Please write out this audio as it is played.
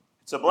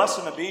It's a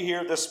blessing to be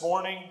here this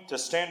morning, to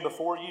stand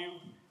before you.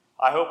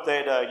 I hope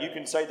that you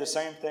can say the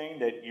same thing,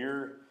 that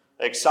you're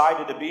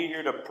excited to be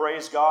here to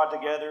praise God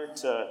together,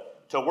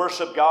 to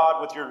worship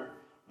God with your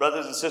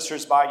brothers and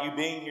sisters. By you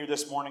being here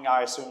this morning,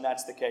 I assume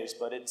that's the case.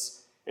 But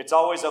it's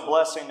always a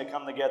blessing to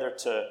come together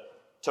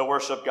to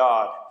worship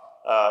God.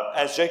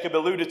 As Jacob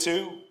alluded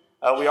to,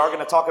 we are going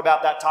to talk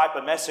about that type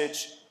of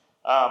message.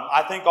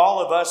 I think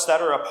all of us that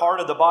are a part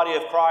of the body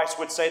of Christ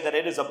would say that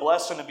it is a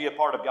blessing to be a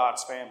part of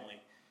God's family.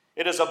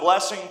 It is a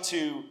blessing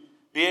to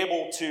be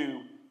able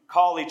to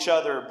call each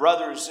other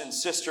brothers and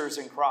sisters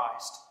in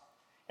Christ.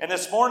 And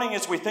this morning,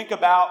 as we think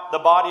about the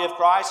body of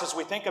Christ, as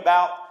we think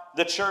about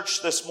the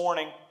church this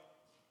morning,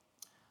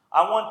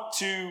 I want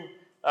to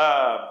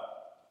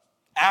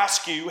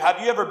ask you, have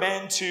you ever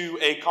been to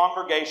a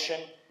congregation?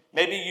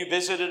 Maybe you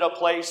visited a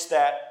place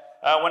that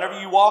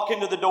whenever you walk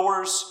into the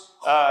doors,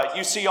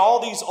 you see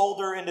all these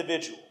older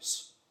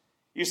individuals.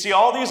 You see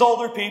all these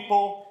older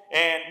people,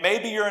 and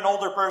maybe you're an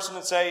older person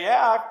and say,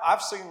 yeah,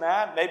 I've seen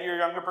that. Maybe you're a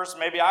younger person,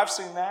 maybe I've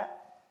seen that.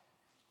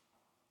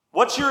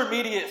 What's your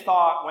immediate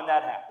thought when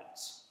that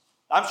happens?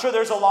 I'm sure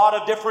there's a lot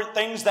of different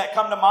things that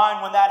come to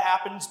mind when that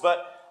happens,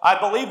 but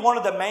I believe one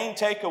of the main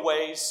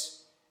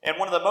takeaways and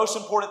one of the most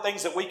important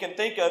things that we can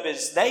think of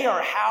is they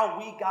are how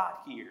we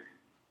got here.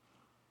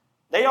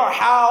 They are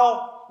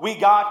how we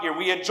got here.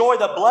 We enjoy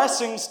the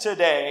blessings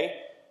today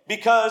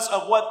because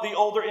of what the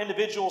older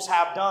individuals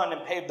have done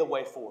and paved the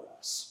way for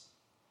us.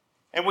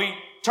 And we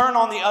turn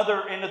on the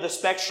other end of the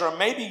spectrum.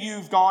 Maybe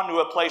you've gone to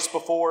a place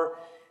before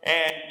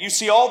and you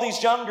see all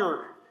these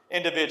younger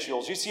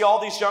individuals. You see all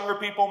these younger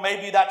people.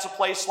 Maybe that's a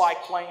place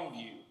like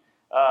Plainview.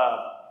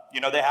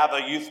 They have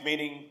a youth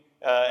meeting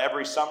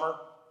every summer,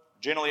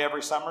 generally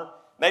every summer.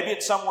 Maybe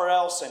it's somewhere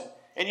else.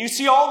 And you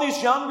see all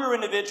these younger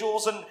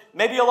individuals, and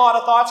maybe a lot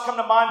of thoughts come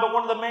to mind, but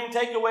one of the main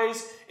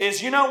takeaways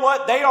is, you know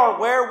what? They are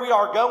where we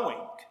are going.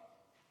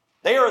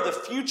 They are the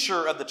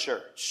future of the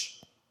church.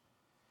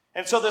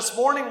 And so this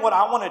morning, what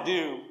I want to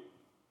do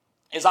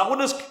is I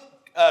want us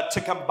to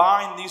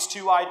combine these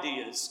two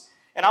ideas.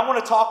 And I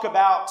want to talk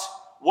about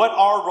what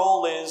our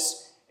role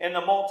is in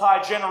the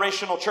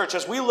multi-generational church.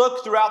 As we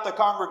look throughout the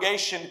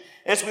congregation,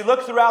 as we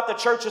look throughout the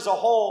church as a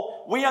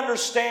whole, we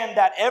understand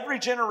that every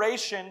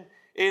generation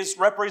is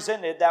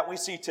represented that we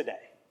see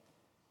today.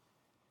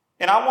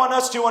 And I want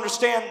us to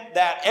understand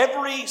that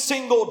every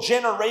single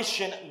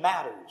generation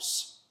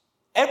matters.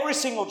 Every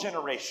single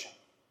generation.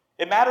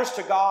 It matters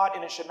to God,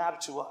 and it should matter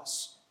to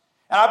us.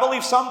 And I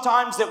believe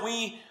sometimes that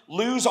we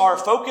lose our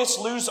focus,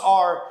 lose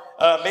our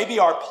maybe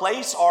our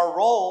place, our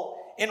role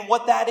in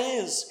what that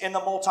is in the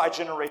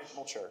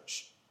multi-generational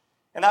church.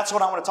 And that's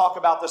what I want to talk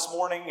about this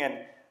morning. And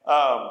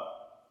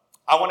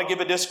I want to give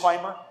a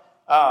disclaimer.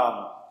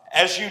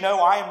 As you know,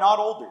 I am not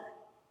older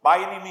by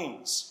any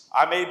means.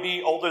 I may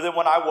be older than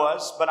when I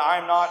was, but I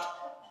am not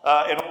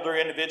an older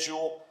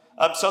individual.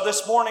 So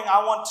this morning,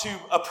 I want to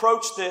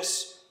approach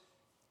this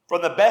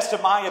from the best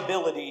of my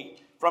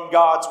ability from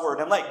God's Word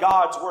and let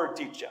God's Word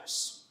teach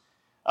us.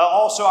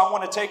 Also, I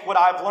want to take what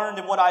I've learned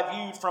and what I've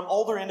viewed from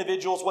older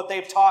individuals, what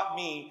they've taught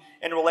me,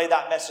 and relay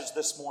that message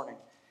this morning.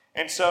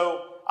 And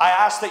so I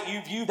ask that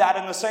you view that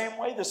in the same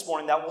way this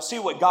morning, that we'll see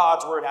what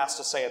God's Word has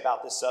to say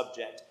about this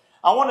subject.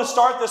 I want to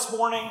start this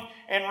morning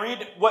and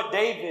read what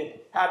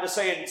David had to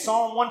say in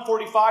Psalm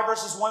 145,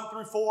 verses 1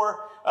 through 4,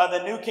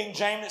 the New King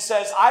James. It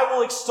says, I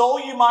will extol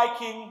you, my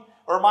King,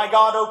 or my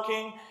God, O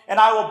King, and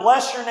I will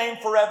bless your name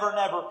forever and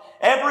ever.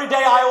 Every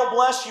day I will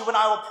bless you, and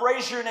I will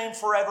praise your name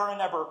forever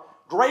and ever.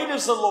 Great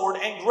is the Lord,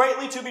 and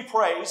greatly to be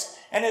praised,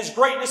 and His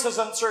greatness is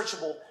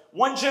unsearchable.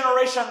 One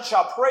generation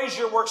shall praise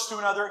your works to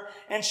another,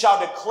 and shall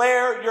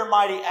declare your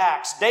mighty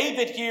acts.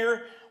 David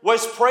here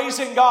was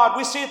praising God.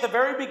 We see at the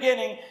very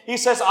beginning, he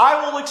says,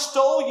 I will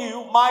extol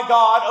you, my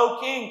God, O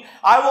King.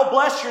 I will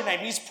bless your name.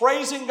 He's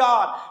praising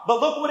God. But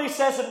look what he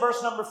says in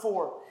verse number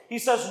 4. He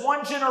says,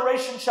 one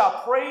generation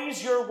shall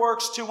praise your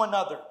works to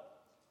another.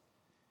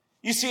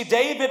 You see,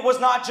 David was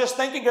not just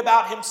thinking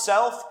about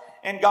himself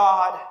and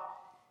God.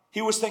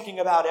 He was thinking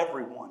about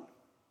everyone.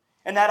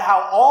 And that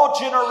how all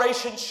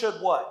generations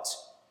should what?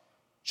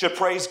 Should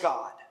praise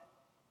God.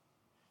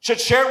 Should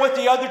share with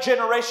the other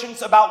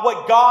generations about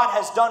what God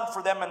has done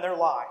for them in their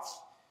lives.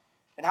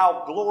 And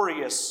how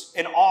glorious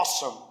and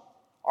awesome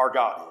our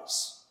God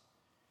is.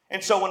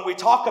 And so when we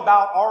talk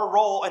about our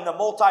role in the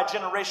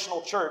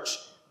multi-generational church,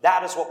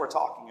 that is what we're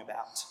talking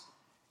about.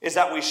 Is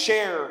that we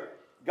share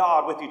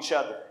God with each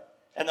other.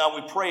 And that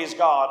we praise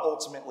God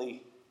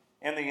ultimately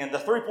in the end. The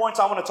 3 points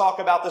I want to talk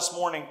about this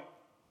morning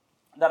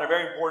that are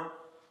very important.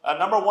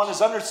 Number 1 is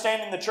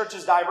understanding the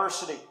church's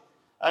diversity.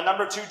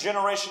 Number 2,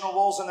 generational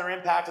roles and their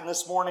impact. And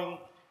this morning,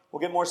 we'll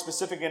get more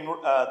specific in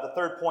the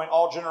 3rd point,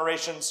 all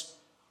generations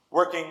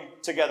working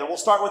together. We'll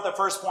start with the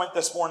first point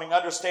this morning,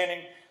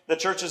 understanding the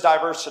church's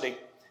diversity.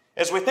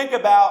 As we think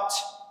about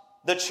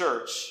the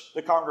church,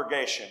 the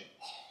congregation,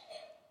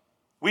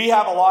 we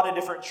have a lot of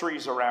different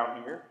trees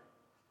around here.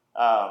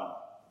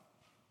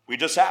 We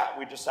just have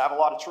a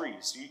lot of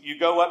trees. You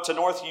go up to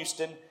North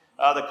Houston,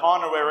 the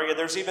Conroe area,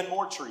 there's even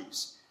more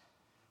trees.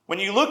 When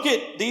you look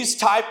at these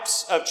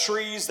types of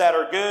trees that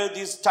are good,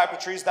 these type of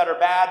trees that are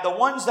bad, the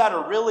ones that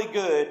are really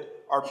good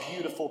are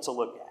beautiful to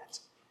look at.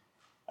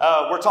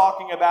 We're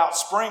talking about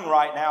spring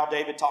right now,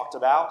 David talked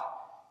about.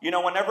 You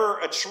know, whenever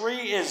a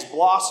tree is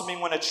blossoming,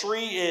 when a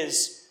tree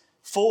is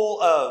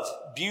full of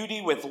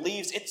beauty with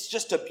leaves, it's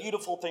just a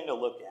beautiful thing to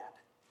look at.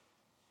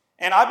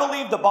 And I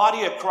believe the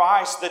body of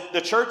Christ,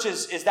 the church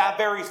is that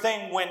very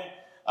thing. When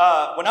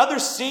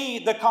others see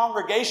the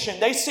congregation,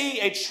 they see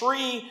a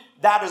tree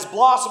that is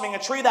blossoming, a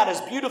tree that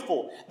is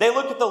beautiful. They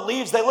look at the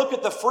leaves, they look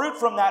at the fruit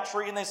from that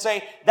tree, and they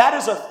say, that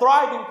is a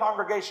thriving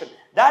congregation.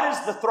 That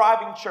is the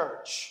thriving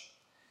church.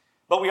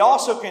 But we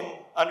also can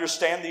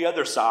understand the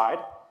other side.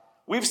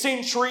 We've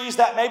seen trees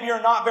that maybe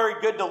are not very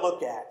good to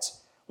look at.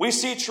 We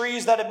see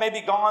trees that have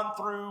maybe gone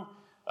through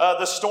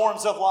the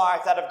storms of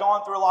life, that have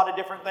gone through a lot of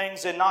different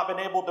things and not been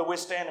able to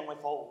withstand and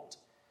withhold.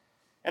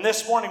 And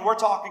this morning we're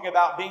talking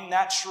about being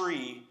that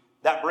tree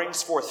that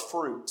brings forth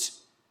fruit.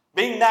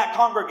 Being that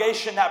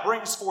congregation that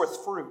brings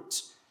forth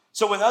fruit.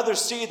 So when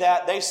others see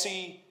that, they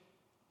see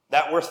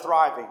that we're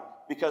thriving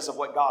because of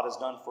what God has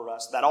done for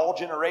us. That all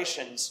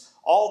generations,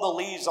 all the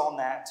leaves on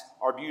that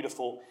are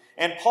beautiful.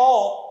 And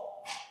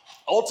Paul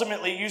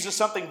ultimately uses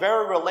something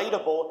very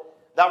relatable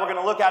that we're going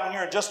to look at in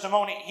here in just a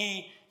moment.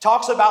 He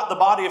talks about the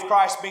body of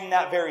Christ being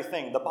that very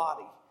thing, the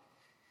body.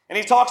 And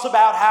he talks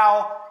about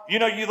how, you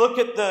know, you look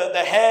at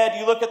the head,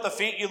 you look at the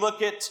feet, you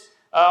look at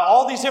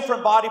all these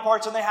different body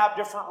parts, and they have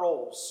different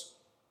roles.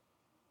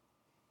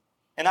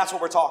 And that's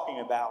what we're talking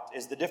about,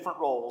 is the different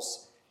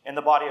roles in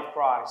the body of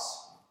Christ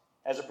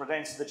as it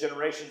pertains to the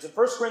generations. In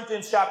 1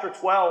 Corinthians chapter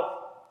 12,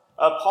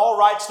 Paul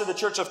writes to the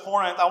church of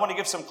Corinth. I want to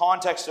give some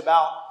context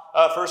about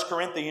 1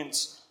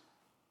 Corinthians.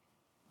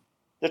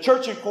 The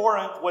church in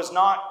Corinth was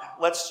not,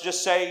 let's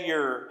just say,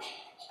 your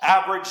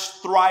average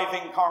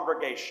thriving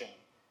congregation.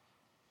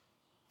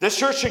 This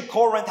church in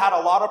Corinth had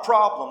a lot of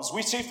problems.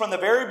 We see from the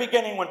very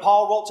beginning when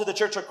Paul wrote to the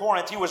church of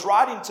Corinth, he was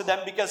writing to them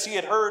because he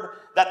had heard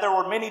that there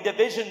were many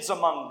divisions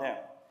among them.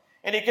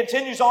 And he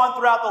continues on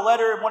throughout the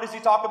letter, and what does he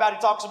talk about? He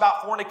talks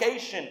about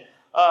fornication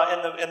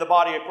in the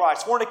body of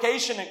Christ.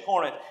 Fornication in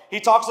Corinth. He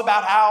talks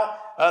about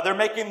how they're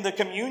making the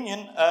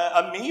communion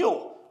a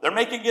meal. They're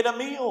making it a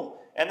meal.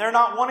 And they're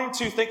not wanting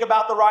to think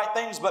about the right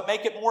things, but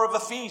make it more of a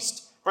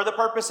feast for the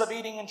purpose of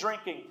eating and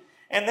drinking.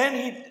 And then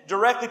he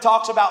directly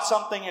talks about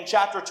something in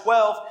chapter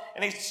 12,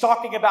 and he's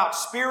talking about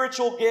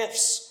spiritual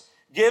gifts.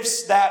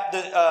 Gifts that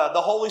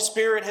the Holy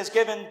Spirit has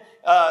given,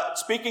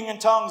 speaking in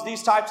tongues,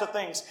 these types of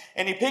things.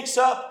 And he picks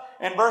up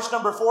in verse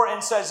number 4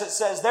 and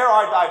says, there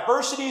are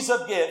diversities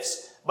of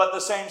gifts, but the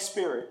same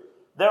Spirit.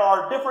 There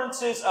are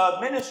differences of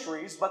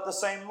ministries, but the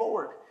same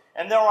Lord.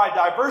 And there are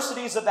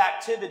diversities of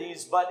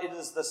activities, but it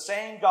is the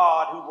same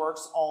God who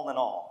works all in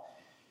all.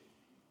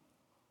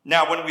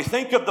 Now, when we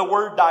think of the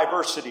word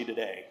diversity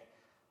today,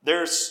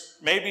 there's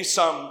maybe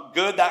some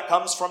good that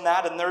comes from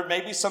that, and there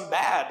may be some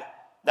bad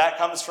that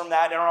comes from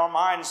that in our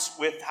minds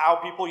with how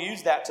people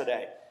use that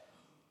today.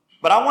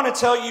 But I want to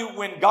tell you,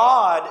 when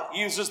God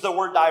uses the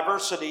word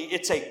diversity,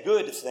 it's a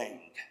good thing.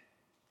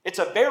 It's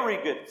a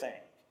very good thing.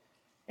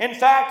 In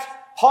fact,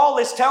 Paul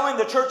is telling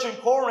the church in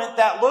Corinth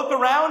that look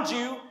around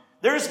you,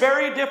 there's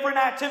very different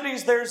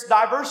activities. There's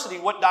diversity.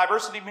 What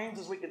diversity means,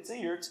 as we can see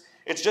here,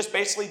 it's just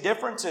basically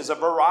differences, a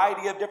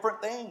variety of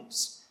different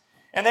things.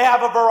 And they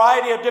have a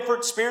variety of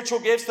different spiritual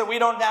gifts that we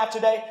don't have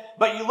today.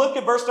 But you look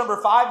at verse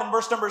number 5 and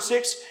verse number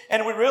 6,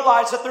 and we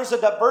realize that there's a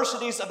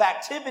diversities of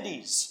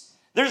activities.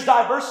 There's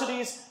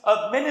diversities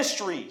of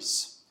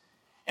ministries.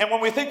 And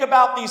when we think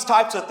about these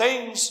types of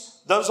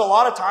things, those a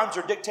lot of times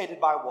are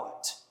dictated by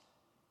what?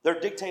 They're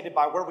dictated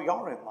by where we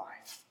are in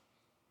life,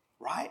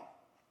 right?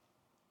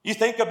 You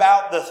think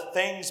about the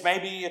things,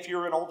 maybe if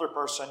you're an older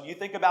person, you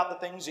think about the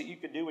things that you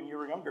could do when you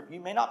were younger. You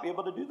may not be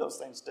able to do those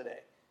things today.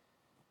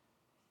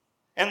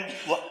 And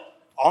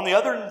on the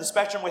other end of the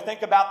spectrum, we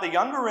think about the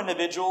younger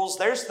individuals.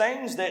 There's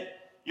things that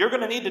you're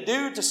going to need to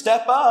do to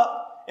step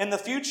up in the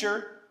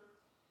future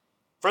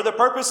for the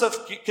purpose of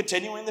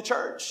continuing the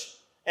church.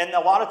 And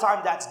a lot of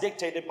times that's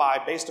dictated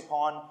based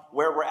upon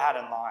where we're at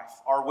in life,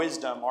 our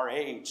wisdom, our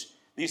age,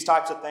 these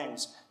types of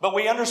things. But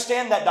we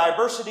understand that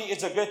diversity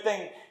is a good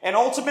thing. And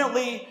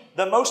ultimately,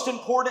 the most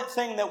important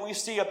thing that we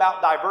see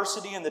about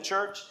diversity in the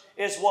church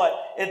is what?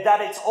 Is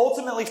that it's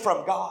ultimately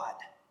from God.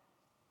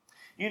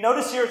 You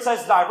notice here it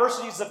says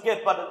diversities of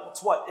gift, but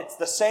it's what? It's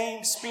the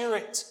same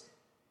Spirit.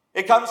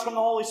 It comes from the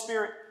Holy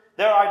Spirit.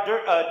 There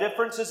are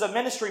differences of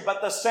ministry,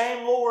 but the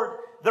same Lord.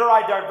 There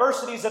are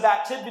diversities of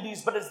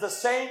activities, but it's the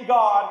same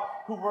God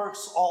who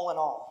works all in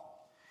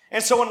all.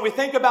 And so when we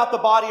think about the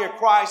body of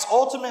Christ,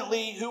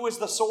 ultimately, who is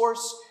the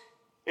source?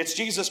 It's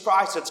Jesus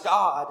Christ. It's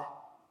God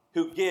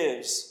who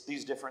gives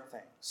these different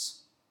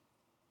things.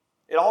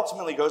 It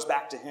ultimately goes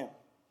back to Him.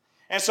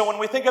 And so when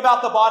we think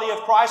about the body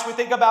of Christ, we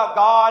think about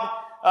God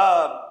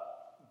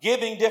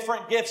giving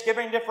different gifts,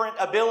 giving different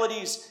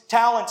abilities,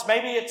 talents.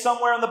 Maybe it's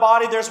somewhere in the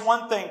body there's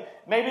one thing.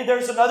 Maybe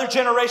there's another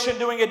generation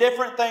doing a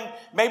different thing.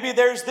 Maybe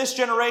there's this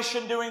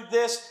generation doing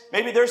this.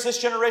 Maybe there's this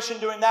generation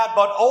doing that.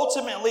 But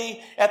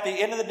ultimately, at the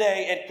end of the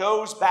day, it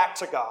goes back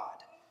to God.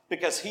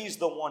 because He's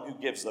the one who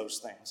gives those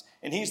things.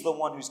 And He's the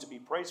one who's to be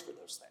praised for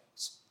those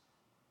things.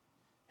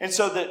 And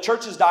so the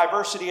church's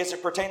diversity as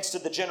it pertains to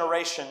the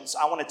generations,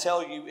 I want to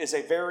tell you, is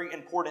a very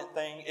important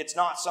thing. It's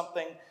not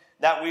something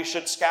that we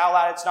should scowl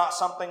at. It's not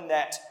something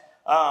that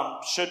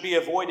should be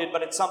avoided,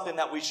 but it's something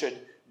that we should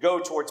go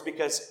towards,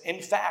 because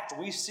in fact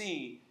we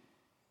see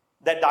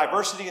that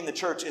diversity in the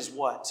church is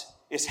what?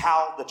 Is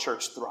how the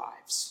church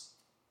thrives.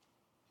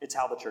 It's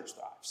how the church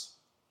thrives.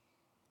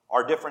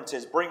 Our difference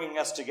is bringing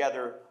us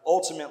together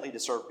ultimately to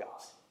serve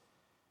God.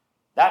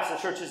 That's the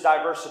church's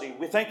diversity.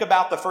 We think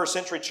about the first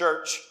century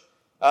church.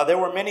 There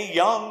were many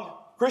young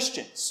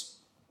Christians.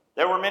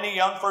 There were many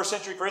young first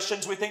century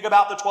Christians. We think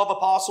about the 12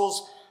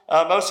 apostles.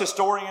 Most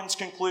historians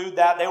conclude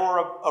that they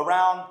were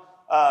around,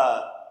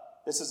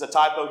 this is a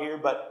typo here,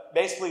 but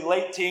basically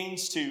late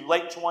teens to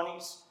late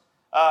 20s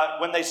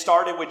when they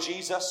started with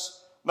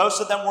Jesus.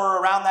 Most of them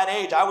were around that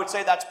age. I would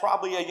say that's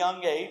probably a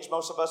young age.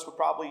 Most of us would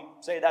probably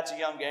say that's a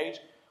young age.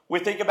 We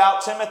think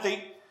about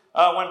Timothy.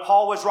 When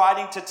Paul was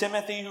writing to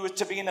Timothy, who was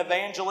to be an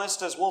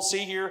evangelist, as we'll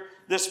see here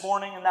this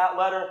morning in that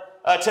letter,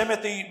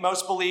 Timothy,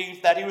 most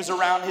believe that he was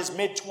around his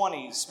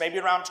mid-20s, maybe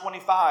around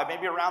 25,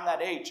 maybe around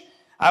that age.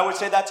 I would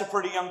say that's a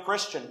pretty young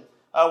Christian.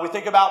 We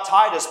think about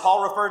Titus.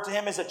 Paul referred to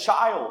him as a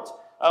child.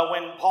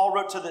 When Paul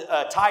wrote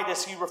to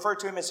Titus, he referred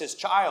to him as his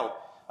child,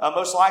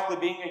 most likely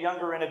being a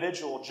younger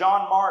individual.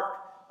 John Mark,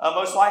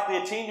 most likely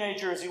a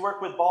teenager as he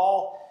worked with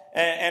Paul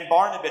and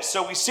Barnabas.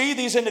 So we see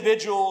these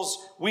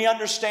individuals. We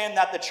understand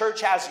that the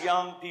church has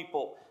young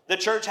people. The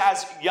church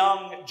has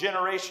young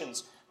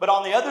generations. But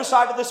on the other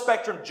side of the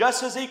spectrum,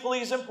 just as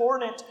equally as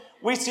important,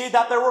 we see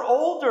that there were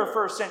older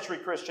first century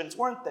Christians,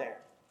 weren't there?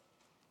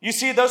 You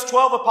see those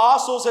 12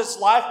 apostles, as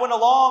life went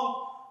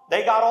along,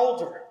 they got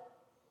older.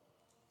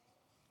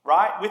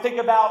 Right? We think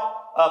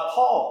about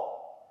Paul.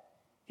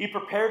 He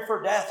prepared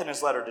for death in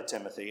his letter to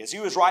Timothy. As he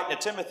was writing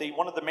to Timothy,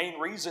 one of the main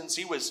reasons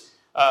he was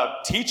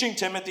teaching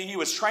Timothy, he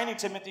was training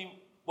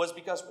Timothy, was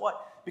because what?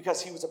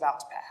 Because he was about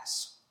to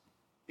pass.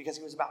 Because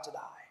he was about to die.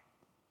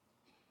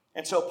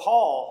 And so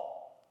Paul,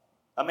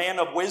 a man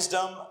of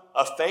wisdom,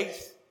 of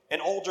faith,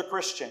 an older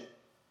Christian.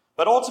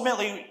 But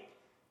ultimately,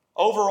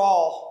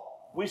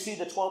 overall, we see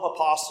the 12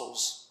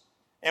 apostles.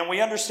 And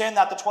we understand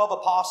that the 12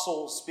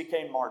 apostles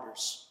became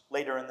martyrs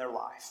later in their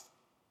life.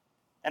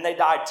 And they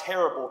died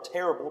terrible,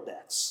 terrible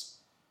deaths.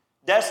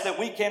 Deaths that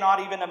we cannot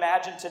even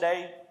imagine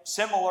today,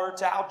 similar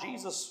to how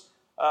Jesus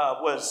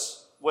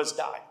was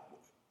died.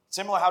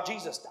 Similar how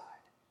Jesus died.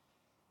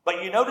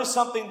 But you notice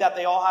something that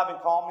they all have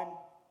in common?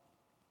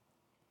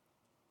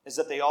 Is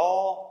that they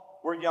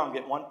all were young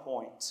at one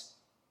point,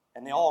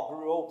 and they all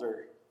grew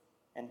older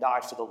and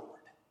died for the Lord.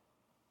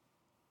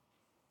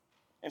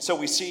 And so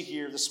we see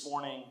here this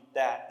morning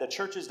that the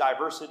church's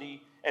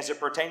diversity as it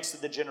pertains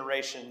to the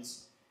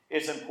generations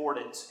is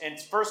important. In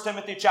 1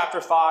 Timothy chapter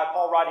 5,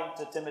 Paul writing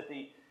to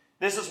Timothy,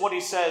 this is what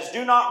he says: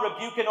 do not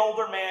rebuke an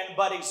older man,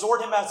 but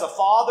exhort him as a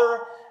father,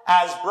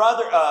 as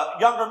brother,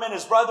 younger men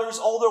as brothers,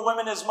 older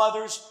women as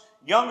mothers,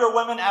 younger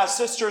women as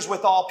sisters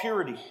with all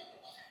purity.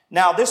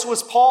 Now, this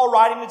was Paul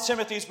writing to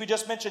Timothy. As we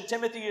just mentioned,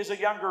 Timothy is a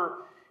younger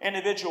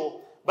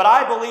individual. But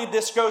I believe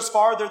this goes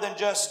farther than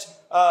just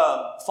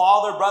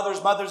father,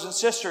 brothers, mothers, and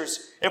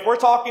sisters. If we're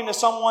talking to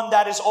someone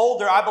that is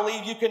older, I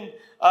believe you can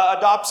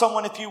adopt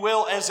someone, if you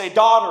will, as a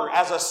daughter,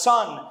 as a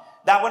son.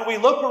 That when we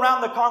look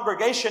around the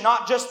congregation,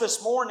 not just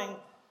this morning,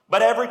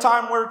 but every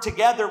time we're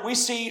together, we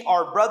see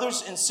our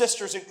brothers and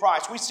sisters in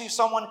Christ. We see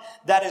someone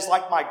that is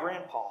like my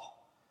grandpa.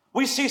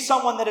 We see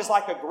someone that is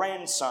like a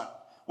grandson.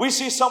 We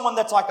see someone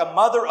that's like a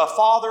mother, a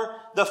father,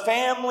 the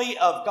family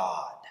of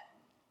God.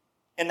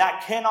 And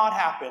that cannot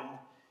happen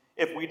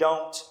if we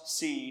don't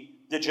see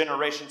the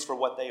generations for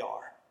what they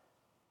are.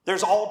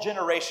 There's all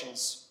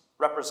generations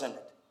represented.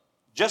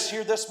 Just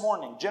here this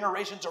morning,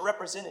 generations are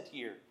represented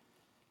here.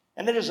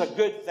 And it is a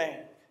good thing.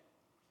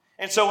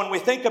 And so when we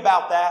think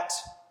about that,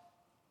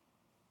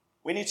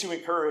 we need to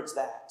encourage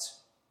that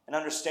and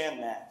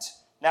understand that.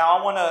 Now,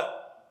 I want to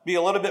be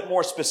a little bit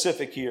more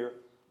specific here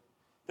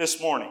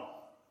this morning.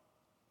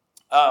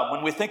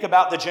 When we think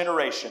about the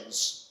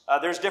generations,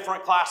 there's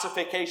different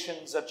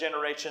classifications of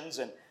generations,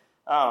 and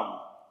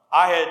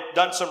I had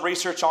done some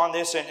research on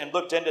this and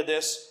looked into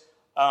this.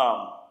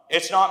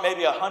 It's not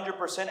maybe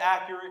 100%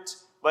 accurate,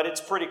 but it's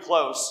pretty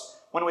close.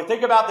 When we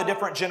think about the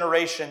different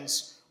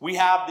generations, we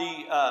have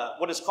the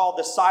what is called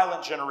the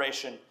silent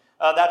generation.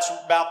 That's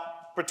about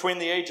between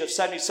the age of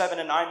 77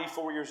 and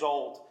 94 years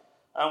old.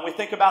 We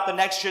think about the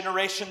next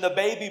generation, the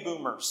baby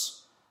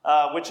boomers,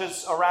 which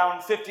is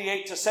around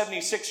 58 to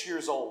 76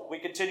 years old. We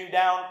continue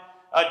down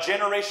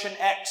Generation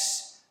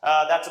X,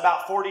 that's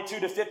about 42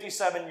 to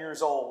 57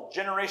 years old.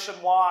 Generation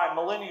Y,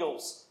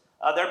 millennials,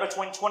 they're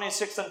between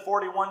 26 and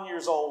 41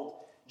 years old.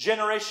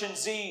 Generation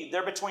Z,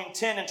 they're between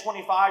 10 and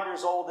 25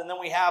 years old. And then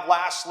we have,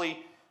 lastly,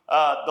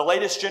 the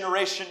latest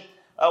generation,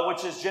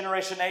 which is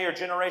Generation A or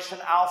Generation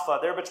Alpha.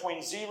 They're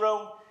between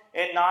 0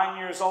 and 9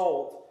 years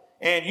old.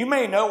 And you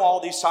may know all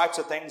these types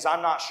of things,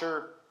 I'm not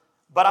sure.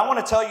 But I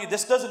want to tell you,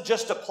 this doesn't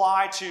just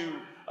apply to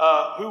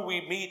who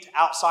we meet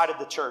outside of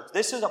the church.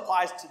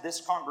 Applies to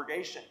this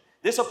congregation.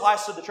 This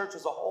applies to the church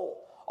as a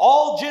whole.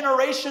 All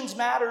generations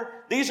matter.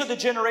 These are the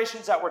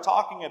generations that we're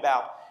talking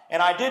about.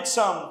 And I did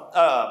some,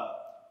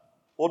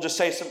 we'll just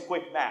say some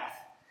quick math.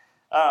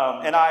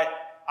 And I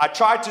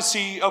tried to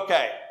see,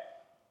 okay,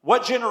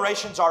 what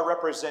generations are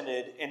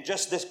represented in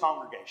just this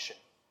congregation.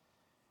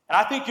 And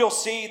I think you'll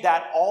see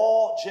that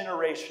all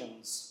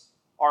generations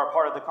are a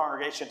part of the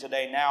congregation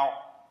today. Now,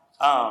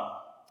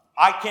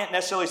 I can't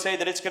necessarily say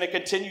that it's going to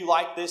continue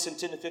like this in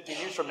 10 to 15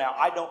 years from now.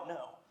 I don't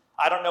know.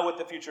 I don't know what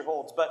the future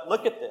holds. But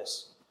look at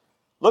this.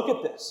 Look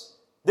at this.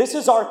 This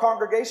is our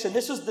congregation.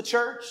 This is the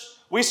church.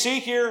 We see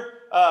here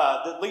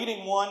the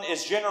leading one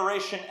is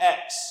Generation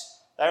X.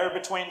 They're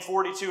between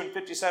 42 and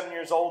 57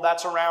 years old.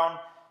 That's around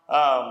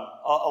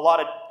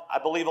I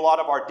believe a lot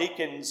of our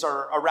deacons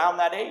are around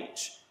that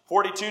age.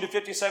 42 to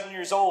 57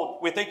 years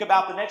old. We think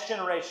about the next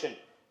generation.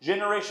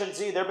 Generation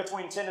Z, they're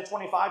between 10 and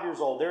 25 years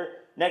old. They're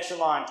next in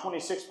line,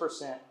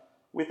 26%.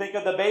 We think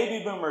of the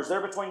baby boomers.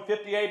 They're between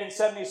 58 and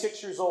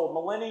 76 years old.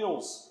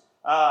 Millennials,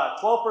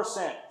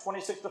 12%,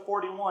 26 to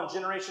 41.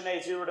 Generation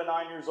A, 0 to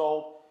 9 years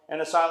old. And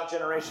the silent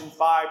generation,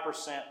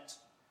 5%.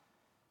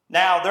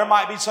 Now, there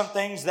might be some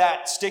things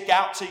that stick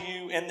out to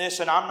you in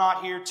this, and I'm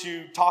not here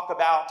to talk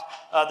about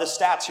the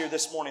stats here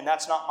this morning.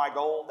 That's not my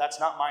goal. That's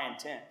not my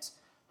intent.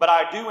 But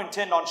I do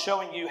intend on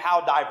showing you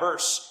how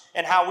diverse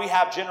and how we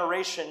have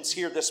generations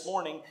here this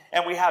morning,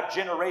 and we have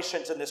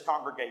generations in this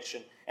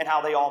congregation, and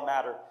how they all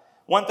matter.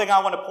 One thing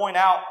I want to point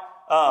out,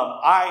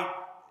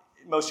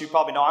 most of you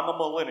probably know I'm a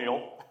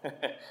millennial.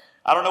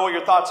 I don't know what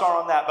your thoughts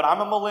are on that, but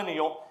I'm a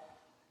millennial.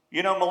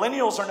 You know,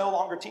 millennials are no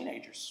longer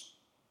teenagers.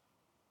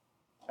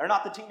 They're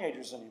not the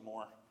teenagers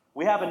anymore.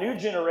 We have a new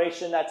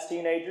generation that's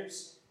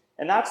teenagers,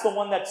 and that's the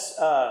one that's,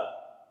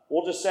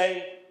 we'll just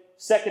say,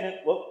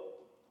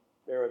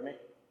 bear with me.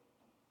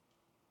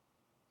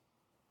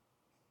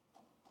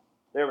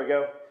 There we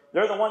go.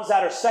 They're the ones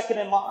that are second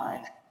in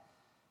line.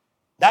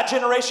 That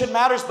generation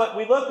matters, but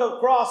we look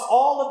across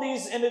all of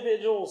these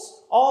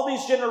individuals, all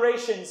these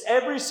generations,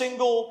 every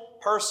single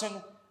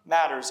person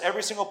matters.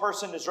 Every single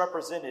person is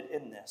represented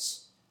in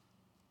this.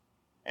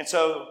 And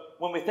so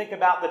when we think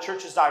about the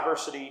church's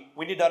diversity,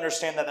 we need to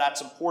understand that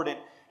that's important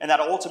and that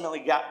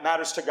ultimately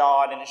matters to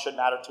God and it should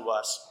matter to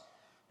us.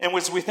 And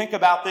as we think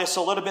about this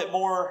a little bit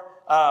more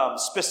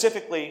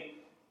specifically,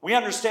 we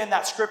understand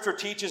that Scripture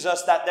teaches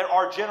us that there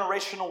are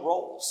generational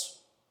roles,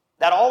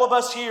 that all of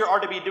us here are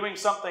to be doing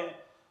something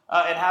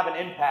and have an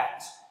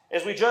impact.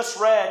 As we just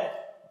read,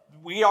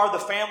 we are the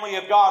family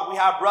of God. We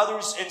have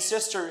brothers and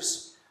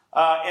sisters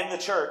in the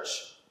church.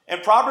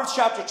 In Proverbs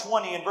chapter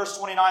 20 and verse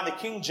 29, the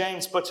King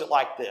James puts it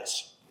like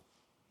this.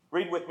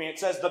 Read with me. It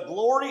says, "The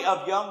glory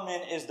of young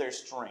men is their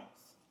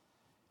strength,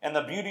 and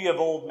the beauty of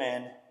old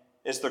men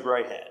is the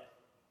gray head."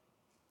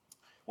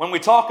 When we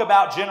talk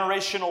about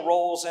generational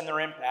roles and their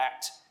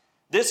impact,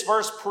 this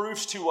verse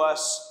proves to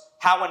us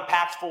how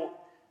impactful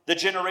the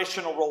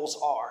generational roles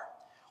are.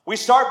 We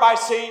start by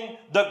saying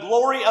the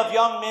glory of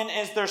young men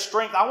is their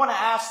strength. I want to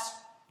ask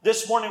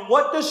this morning,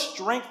 what does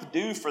strength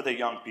do for the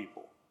young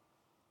people?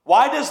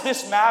 Why does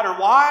this matter?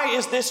 Why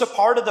is this a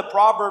part of the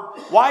proverb?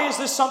 Why is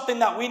this something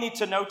that we need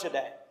to know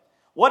today?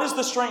 What does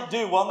the strength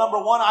do? Well, number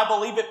one, I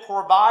believe it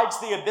provides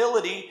the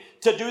ability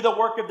to do the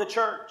work of the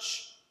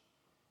church.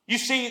 You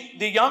see,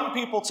 the young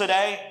people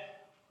today,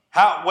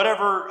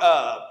 whatever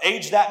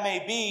age that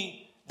may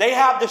be, they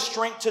have the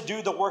strength to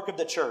do the work of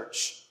the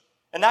church.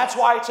 And that's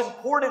why it's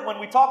important when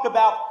we talk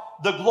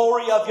about the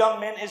glory of young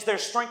men is their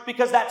strength,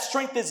 because that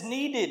strength is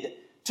needed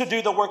to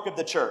do the work of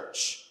the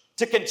church,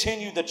 to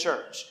continue the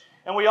church.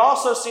 And we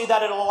also see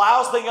that it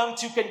allows the young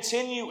to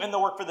continue in the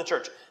work for the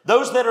church.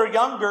 Those that are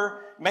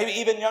younger, maybe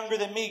even younger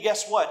than me,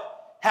 guess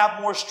what?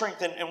 Have more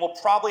strength and will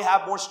probably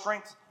have more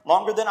strength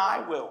longer than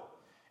I will.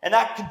 And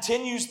that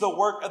continues the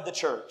work of the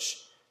church.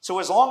 So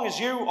as long as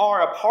you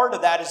are a part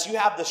of that, as you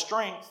have the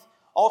strength,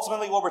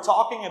 ultimately what we're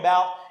talking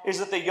about is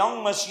that the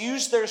young must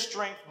use their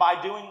strength by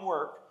doing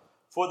work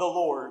for the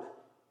Lord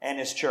and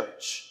His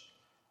church.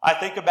 I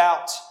think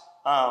about,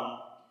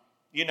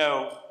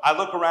 I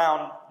look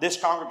around this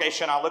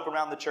congregation, I look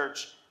around the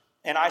church,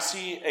 and I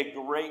see a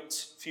great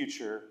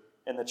future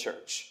in the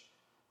church.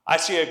 I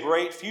see a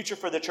great future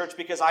for the church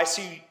because I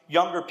see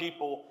younger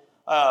people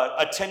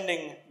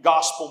attending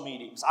gospel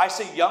meetings. I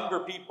see younger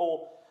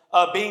people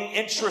being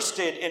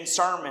interested in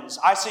sermons.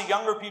 I see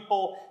younger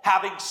people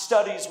having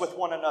studies with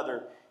one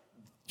another.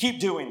 Keep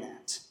doing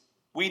that.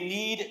 We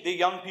need the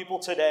young people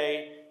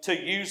today to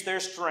use their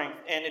strength.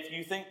 And if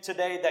you think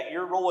today that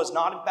your role is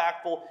not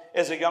impactful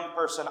as a young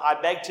person, I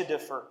beg to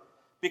differ,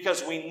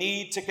 because we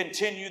need to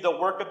continue the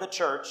work of the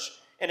church,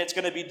 and it's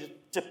going to be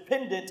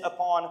dependent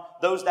upon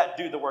those that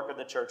do the work of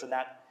the church, and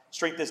that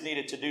strength is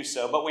needed to do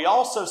so. But we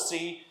also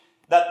see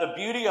that the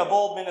beauty of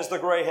old men is the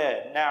gray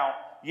head. Now,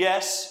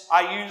 yes,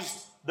 I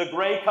used the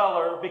gray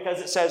color because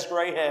it says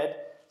gray head,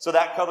 so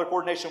that color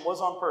coordination was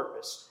on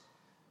purpose.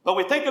 But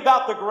we think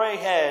about the gray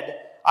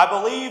head, I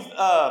believe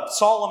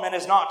Solomon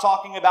is not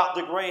talking about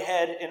the gray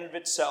head in and of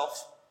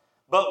itself,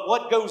 but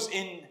what goes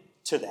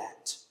into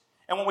that.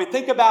 And when we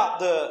think about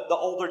the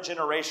older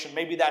generation,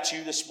 maybe that's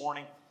you this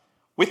morning,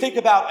 we think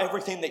about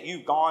everything that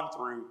you've gone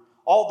through,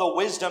 all the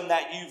wisdom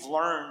that you've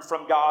learned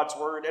from God's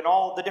Word, and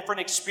all the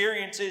different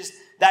experiences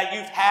that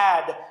you've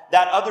had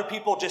that other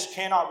people just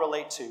cannot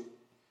relate to.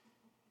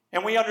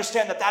 And we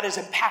understand that that is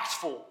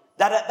impactful,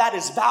 that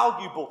is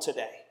valuable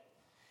today.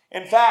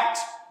 In fact,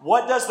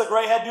 what does the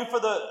gray head do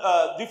for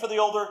the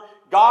older?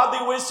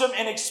 Godly wisdom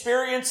and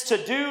experience to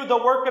do the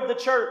work of the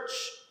church.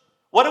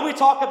 What did we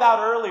talk about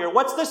earlier?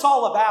 What's this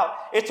all about?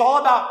 It's all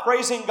about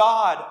praising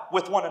God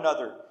with one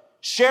another,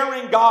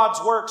 sharing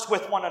God's works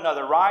with one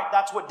another, right?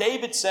 That's what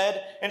David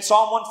said in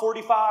Psalm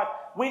 145.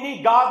 We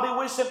need godly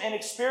wisdom and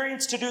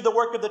experience to do the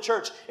work of the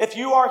church. If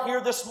you are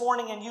here this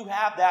morning and you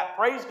have that,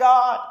 praise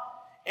God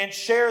and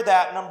share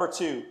that. Number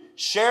 2,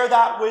 share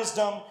that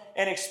wisdom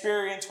and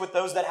experience with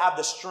those that have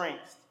the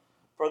strength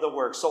for the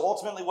work. So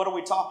ultimately, what are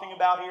we talking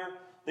about here?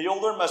 The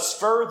older must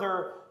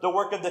further the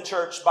work of the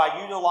church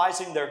by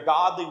utilizing their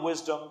godly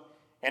wisdom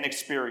and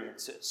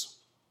experiences.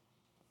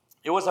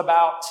 It was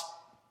about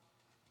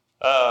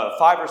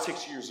 5 or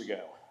 6 years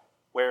ago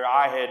where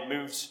I had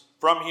moved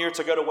from here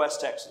to go to West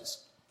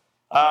Texas.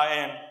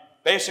 And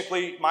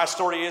basically, my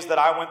story is that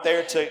I went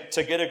there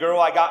to get a girl.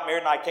 I got married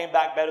and I came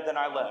back better than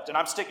I left. And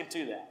I'm sticking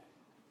to that.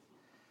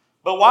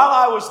 But while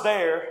I was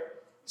there,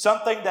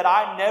 something that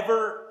I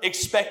never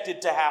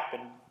expected to happen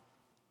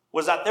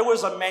was that there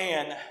was a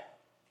man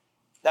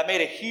that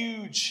made a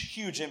huge,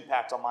 huge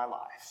impact on my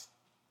life.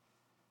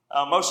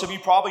 Most of you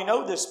probably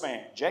know this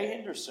man, Jay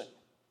Henderson.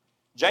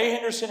 Jay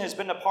Henderson has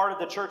been a part of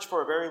the church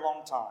for a very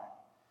long time.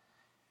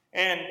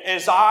 And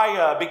as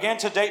I began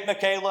to date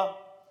Michaela,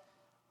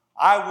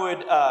 I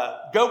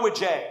would go with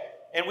Jay,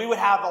 and we would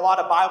have a lot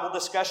of Bible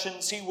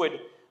discussions. He would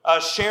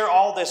share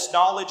all this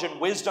knowledge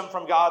and wisdom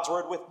from God's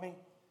Word with me.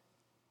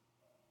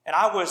 And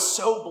I was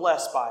so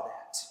blessed by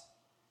that.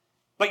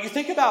 But you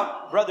think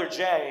about Brother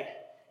Jay,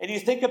 and you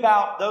think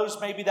about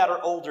those maybe that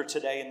are older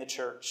today in the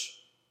church.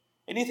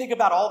 And you think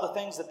about all the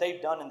things that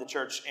they've done in the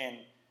church and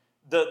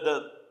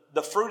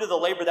the fruit of the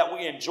labor that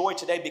we enjoy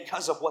today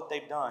because of what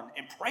they've done.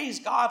 And praise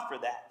God for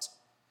that.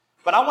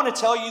 But I want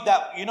to tell you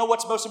that, you know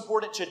what's most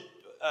important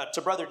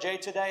to Brother Jay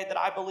today that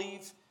I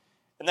believe,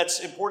 and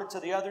that's important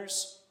to the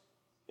others,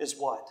 is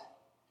what?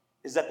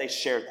 Is that they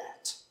share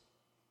that.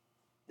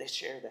 They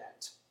share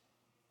that.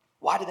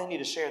 Why do they need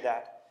to share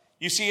that?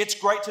 You see, it's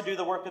great to do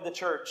the work of the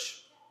church.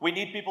 We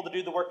need people to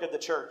do the work of the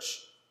church.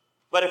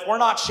 But if we're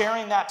not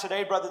sharing that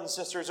today, brothers and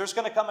sisters, there's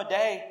going to come a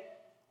day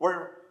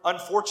where,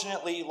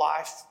 unfortunately,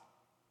 life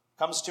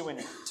comes to an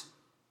end.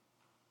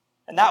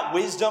 And that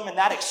wisdom and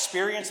that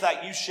experience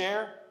that you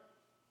share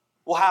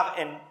will have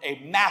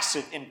a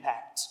massive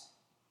impact,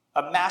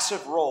 a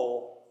massive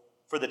role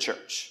for the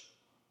church.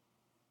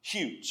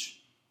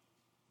 Huge.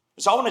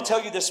 So I want to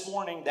tell you this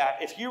morning that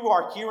if you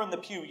are here in the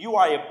pew, you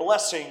are a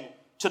blessing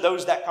to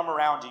those that come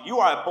around you. You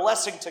are a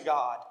blessing to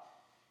God.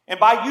 And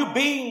by you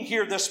being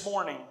here this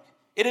morning,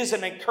 it is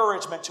an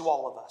encouragement to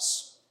all of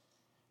us.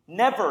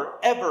 Never,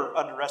 ever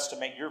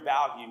underestimate your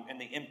value and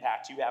the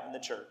impact you have in the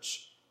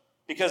church.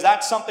 Because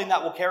that's something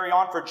that will carry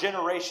on for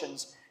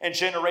generations and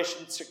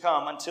generations to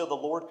come until the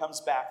Lord comes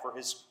back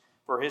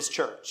for his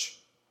church.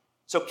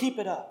 So keep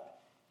it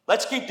up.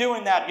 Let's keep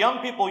doing that. Young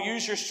people,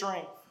 use your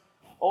strength.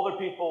 Older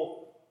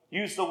people,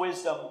 use the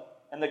wisdom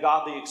and the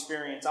godly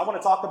experience. I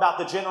want to talk about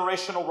the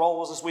generational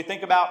roles as we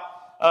think about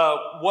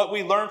what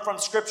we learn from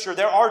Scripture.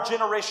 There are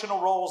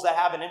generational roles that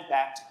have an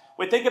impact.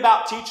 We think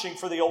about teaching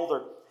for the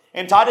older.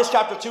 In Titus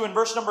chapter 2 and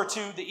verse number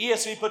 2, the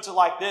ESV puts it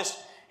like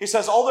this. He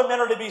says, older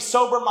men are to be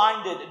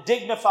sober-minded,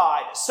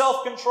 dignified,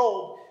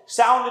 self-controlled,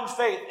 sound in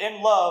faith,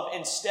 in love,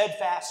 and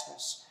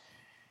steadfastness.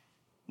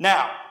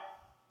 Now,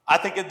 I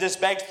think that this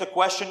begs the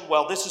question,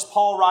 well, this is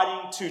Paul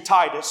writing to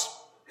Titus.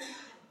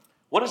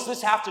 What does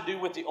this have to do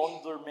with the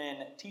older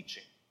men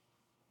teaching?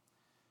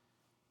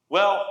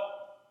 Well,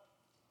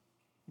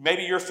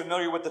 maybe you're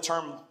familiar with the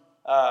term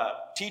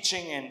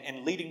teaching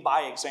and leading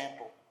by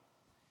example.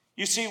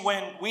 You see,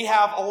 when we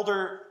have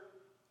older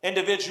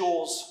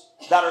individuals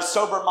that are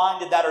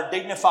sober-minded, that are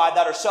dignified,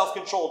 that are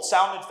self-controlled,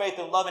 sound in faith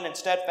and love and in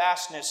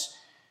steadfastness,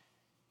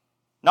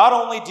 not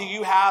only do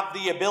you have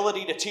the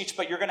ability to teach,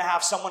 but you're going to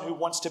have someone who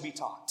wants to be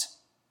taught.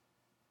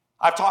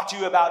 I've talked to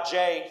you about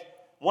Jay.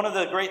 One of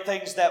the great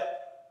things that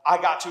I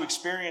got to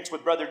experience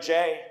with Brother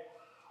Jay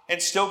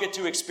and still get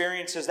to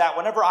experience is that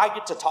whenever I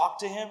get to talk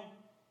to him,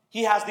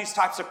 he has these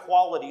types of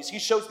qualities. He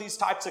shows these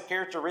types of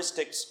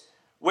characteristics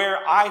where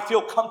I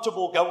feel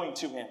comfortable going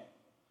to him.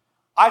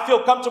 I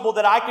feel comfortable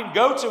that I can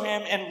go to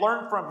him and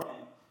learn from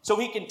him so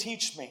he can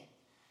teach me.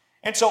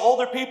 And so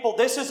older people,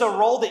 this is a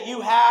role that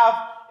you have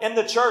in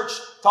the church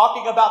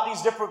talking about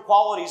these different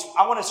qualities.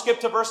 I want to skip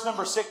to verse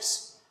number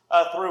 6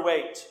 through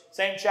 8.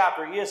 Same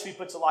chapter. ESV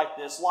puts it like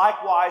this.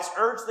 Likewise,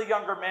 urge the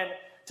younger men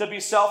to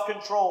be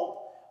self-controlled.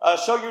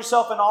 Show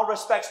yourself in all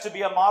respects to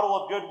be a model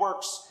of good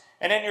works.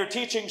 And in your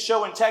teaching,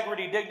 show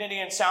integrity, dignity,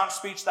 and sound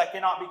speech that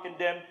cannot be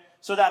condemned,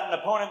 so that an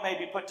opponent may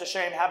be put to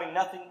shame, having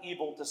nothing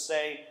evil to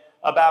say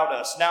about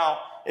us. Now,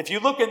 if you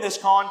look in this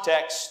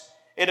context,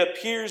 it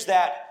appears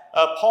that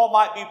Paul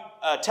might be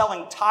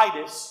telling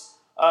Titus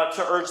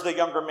to urge the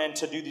younger men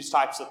to do these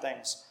types of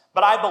things.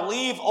 But I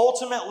believe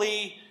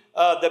ultimately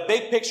the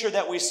big picture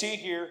that we see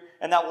here,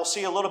 and that we'll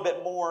see a little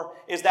bit more,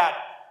 is that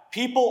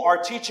people are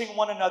teaching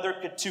one another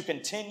to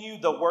continue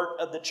the work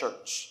of the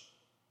church.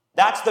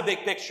 That's the big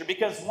picture,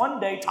 because one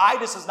day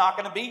Titus is not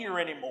going to be here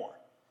anymore.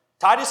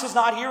 Titus is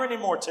not here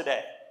anymore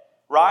today,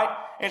 right?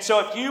 And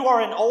so if you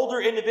are an older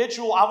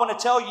individual, I want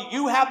to tell you,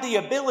 you have the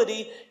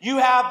ability, you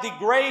have the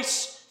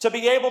grace to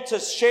be able to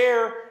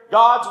share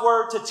God's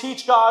word, to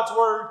teach God's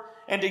word,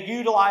 and to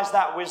utilize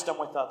that wisdom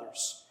with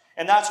others.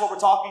 And that's what we're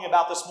talking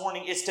about this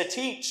morning, is to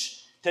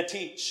teach, to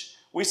teach.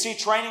 We see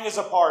training as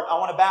a part. I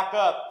want to back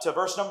up to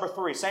verse number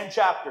 3, same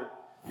chapter.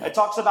 It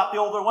talks about the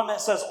older women.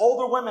 It says,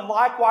 older women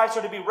likewise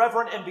are to be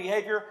reverent in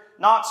behavior,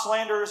 not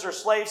slanderers or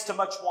slaves to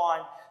much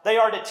wine. They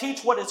are to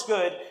teach what is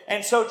good,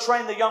 and so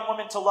train the young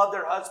women to love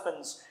their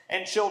husbands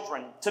and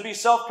children, to be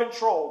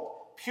self-controlled,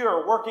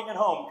 pure, working at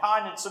home,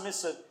 kind and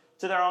submissive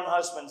to their own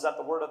husbands, that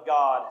the word of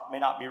God may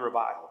not be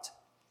reviled.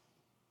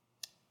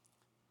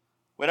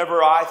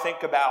 Whenever I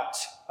think about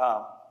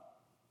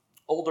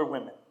older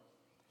women,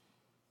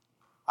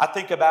 I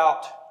think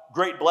about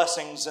great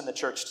blessings in the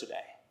church today.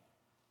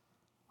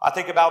 I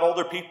think about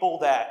older people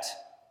that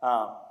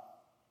a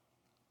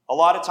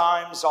lot of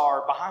times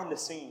are behind the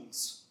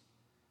scenes,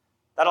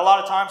 that a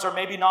lot of times are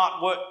maybe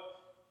not what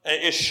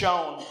is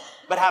shown,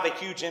 but have a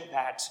huge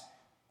impact.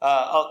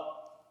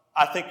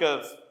 I think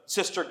of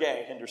Sister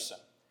Gay Henderson.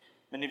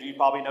 Many of you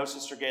probably know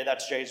Sister Gay.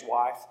 That's Jay's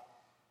wife.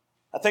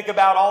 I think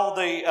about all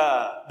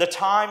the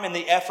time and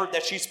the effort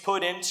that she's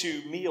put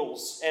into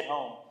meals at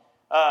home.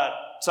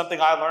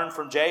 Something I learned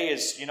from Jay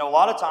is, a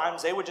lot of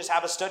times they would just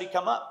have a study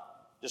come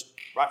up, just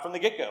right from the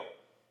get-go.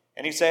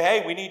 And he'd say,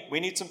 hey, we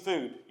need some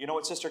food. You know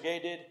what Sister Gay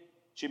did?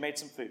 She made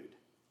some food.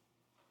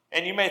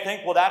 And you may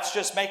think, well, that's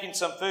just making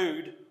some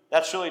food.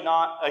 That's really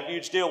not a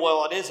huge deal.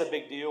 Well, it is a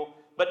big deal.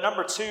 But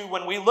number two,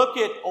 when we look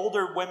at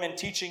older women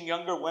teaching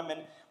younger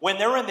women, when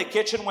they're in the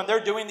kitchen, when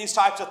they're doing these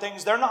types of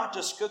things, they're not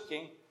just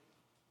cooking.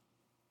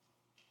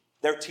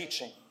 They're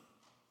teaching.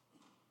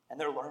 And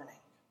they're learning.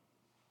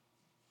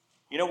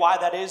 You know why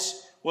that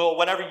is? Well,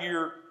 whenever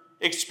you're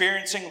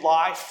experiencing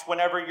life,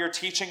 whenever you're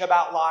teaching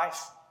about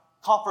life,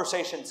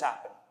 conversations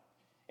happen.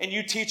 And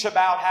you teach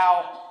about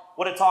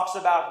what it talks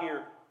about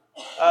here,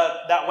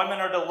 that women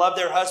are to love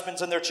their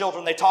husbands and their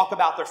children. They talk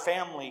about their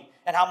family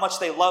and how much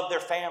they love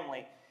their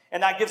family.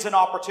 And that gives an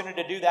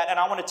opportunity to do that. And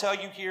I want to tell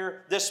you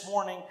here this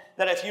morning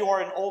that if you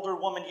are an older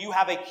woman, you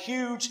have a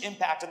huge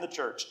impact in the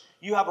church.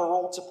 You have a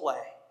role to play.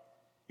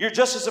 You're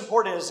just as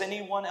important as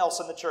anyone else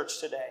in the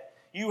church today.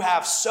 You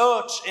have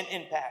such an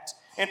impact.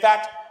 In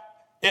fact,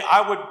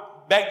 I would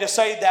beg to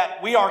say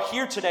that we are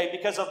here today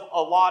because of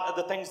a lot of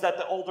the things that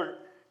the older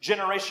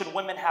generation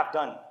women have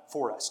done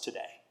for us today.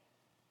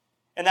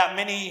 And that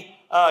many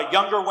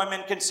younger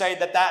women can say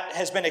that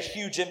has been a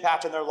huge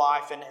impact in their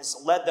life and has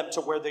led them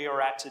to where they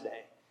are at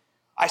today.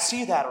 I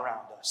see that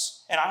around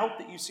us. And I hope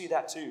that you see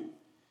that too.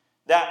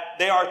 That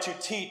they are to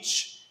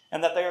teach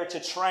and that they are to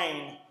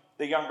train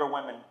the younger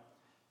women.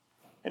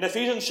 In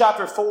Ephesians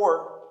chapter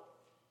 4,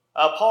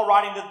 Paul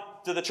writing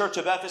to the church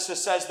of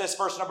Ephesus says this,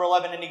 verse number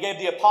 11, and he gave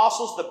the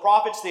apostles, the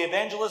prophets, the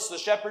evangelists, the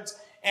shepherds,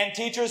 and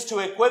teachers to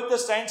equip the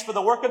saints for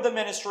the work of the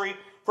ministry,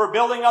 for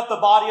building up the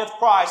body of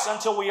Christ,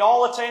 until we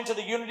all attain to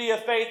the unity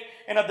of faith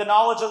and of the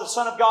knowledge of the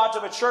Son of God,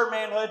 to mature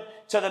manhood,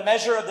 to the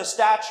measure of the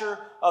stature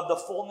of the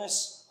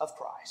fullness of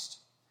Christ.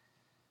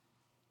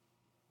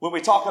 When we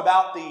talk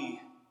about the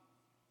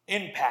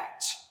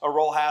impact a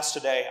role has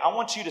today, I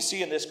want you to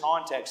see in this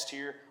context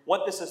here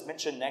what this is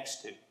mentioned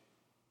next to.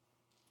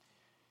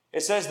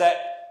 It says that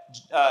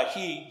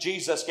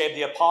Jesus, gave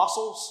the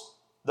apostles,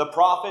 the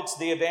prophets,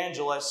 the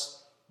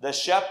evangelists, the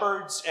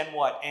shepherds, and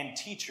what? And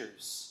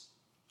teachers.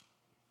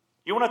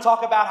 You want to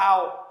talk about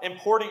how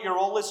important your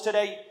role is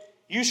today?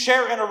 You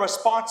share in a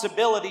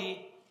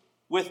responsibility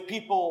with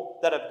people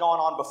that have gone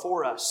on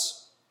before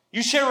us.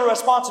 You share a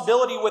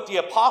responsibility with the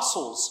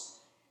apostles.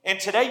 And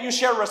today you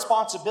share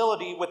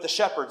responsibility with the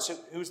shepherds.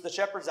 Who's the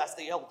shepherds? That's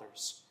the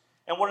elders.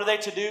 And what are they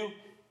to do?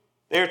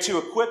 They are to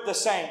equip the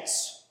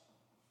saints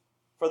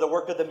for the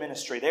work of the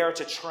ministry. They are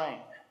to train.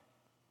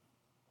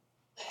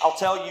 I'll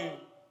tell you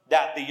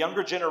that the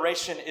younger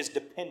generation is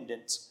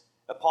dependent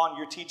upon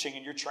your teaching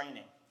and your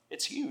training.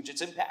 It's huge.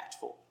 It's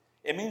impactful.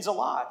 It means a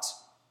lot.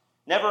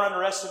 Never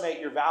underestimate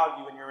your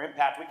value and your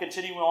impact. We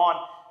continue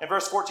on in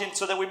verse 14,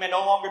 so that we may no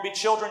longer be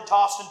children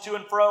tossed to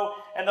and fro,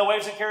 and the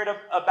waves and carried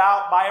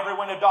about by every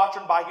wind of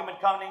doctrine, by human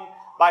cunning,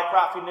 by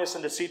craftiness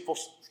and deceitful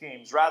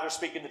schemes. Rather,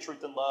 speaking the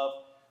truth in love,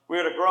 we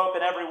are to grow up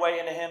in every way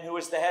into Him who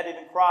is the head,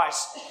 even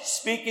Christ.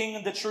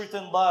 Speaking the truth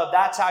in love,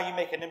 that's how you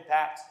make an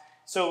impact,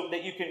 so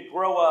that you can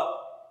grow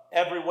up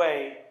every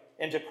way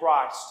into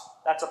Christ.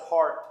 That's a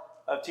part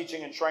of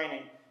teaching and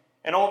training.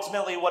 And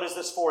ultimately, what is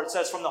this for? It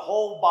says, from the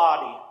whole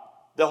body,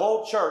 the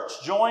whole church,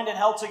 joined and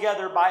held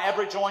together by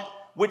every joint,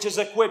 which is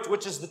equipped,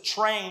 which is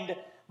trained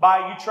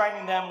by you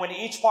training them. When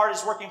each part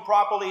is working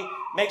properly,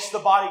 makes the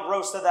body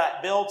grow so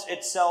that builds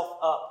itself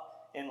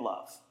up in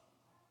love.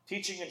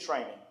 Teaching and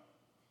training.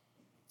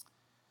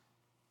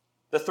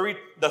 The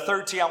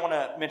third T I want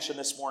to mention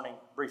this morning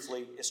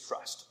briefly is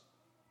trust.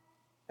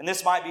 And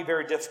this might be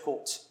very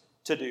difficult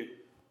to do.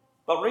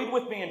 But read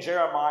with me in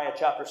Jeremiah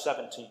chapter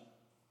 17.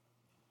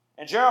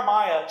 In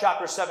Jeremiah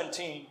chapter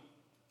 17,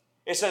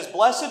 it says,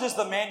 "Blessed is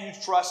the man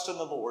who trusts in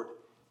the Lord,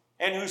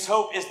 and whose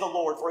hope is the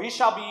Lord. For he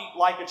shall be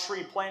like a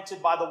tree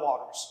planted by the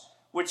waters,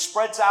 which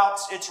spreads out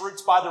its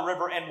roots by the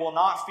river, and will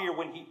not fear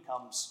when heat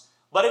comes.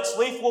 But its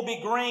leaf will be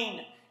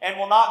green, and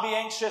will not be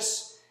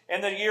anxious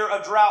in the year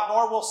of drought,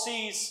 nor will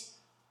cease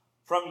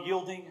from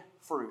yielding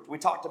fruit." We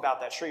talked about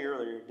that tree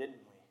earlier, didn't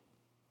we?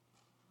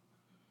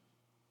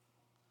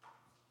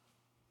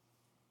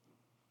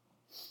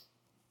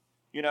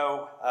 You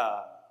know,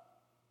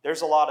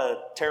 there's a lot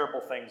of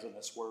terrible things in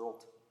this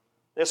world.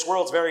 This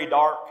world's very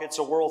dark. It's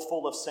a world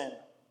full of sin.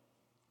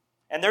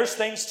 And there's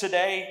things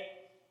today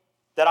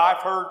that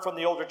I've heard from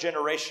the older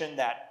generation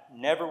that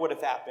never would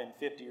have happened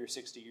 50 or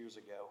 60 years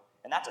ago.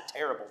 And that's a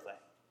terrible thing.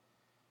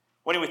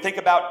 When we think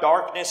about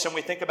darkness and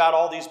we think about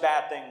all these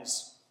bad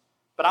things.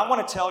 But I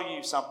want to tell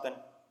you something.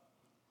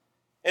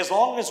 As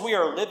long as we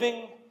are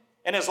living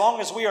and as long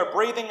as we are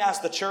breathing as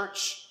the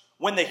church,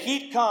 when the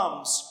heat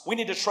comes, we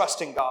need to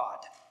trust in God.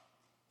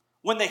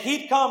 When the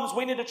heat comes,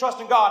 we need to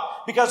trust in God.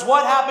 Because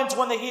what happens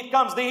when the heat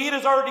comes? The heat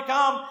has already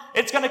come.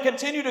 It's going to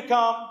continue to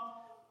come.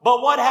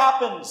 But what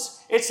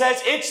happens? It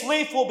says, its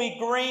leaf will be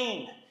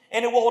green,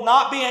 and it will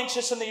not be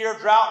anxious in the year of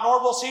drought, nor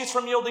will cease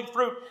from yielding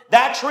fruit.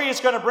 That tree is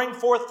going to bring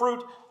forth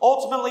fruit.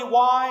 Ultimately,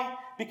 why?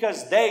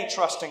 Because they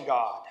trust in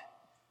God.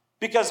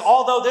 Because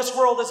although this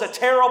world is a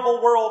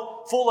terrible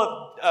world full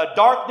of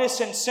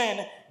darkness and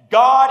sin,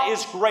 God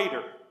is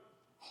greater.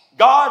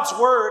 God's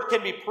word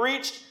can be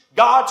preached.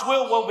 God's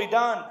will be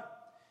done.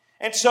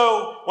 And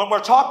so when we're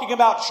talking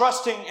about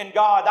trusting in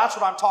God, that's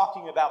what I'm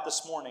talking about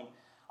this morning.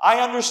 I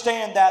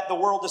understand that the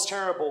world is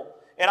terrible,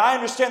 and I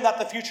understand that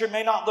the future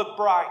may not look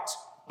bright.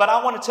 But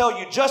I want to tell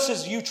you, just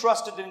as you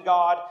trusted in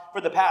God for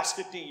the past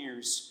 50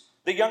 years,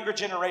 the younger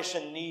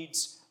generation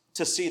needs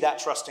to see that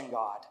trust in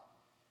God.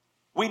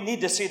 We need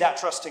to see that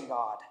trust in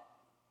God.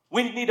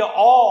 We need to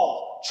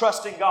all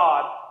trust in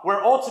God,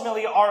 where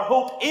ultimately our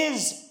hope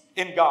is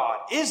in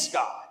God, is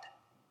God.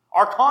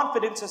 Our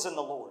confidence is in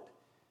the Lord,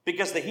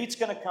 because the heat's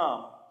going to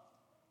come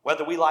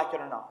whether we like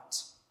it or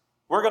not.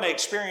 We're going to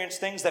experience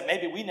things that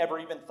maybe we never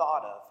even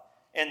thought of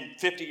in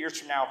 50 years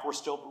from now if we're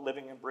still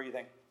living and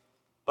breathing.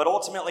 But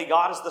ultimately,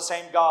 God is the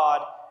same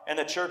God, and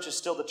the church is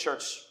still the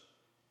church.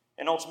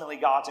 And ultimately,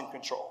 God's in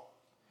control.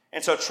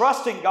 And so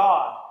trust in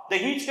God. The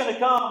heat's going to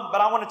come,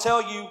 but I want to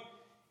tell you,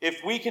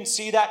 if we can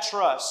see that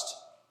trust,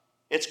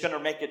 it's going to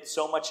make it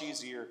so much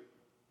easier.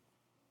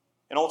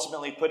 And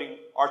ultimately, putting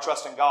our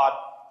trust in God.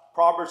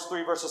 Proverbs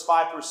 3 verses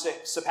 5 through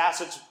 6, a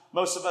passage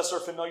most of us are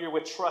familiar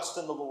with. Trust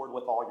in the Lord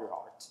with all your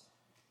heart,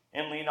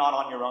 and lean not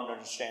on your own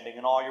understanding.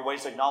 In all your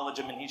ways acknowledge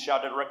Him, and He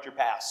shall direct your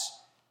paths.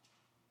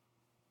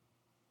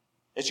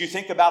 As you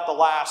think about the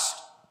last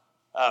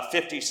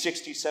 50,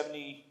 60,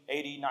 70,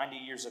 80, 90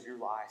 years of your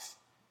life,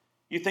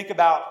 you think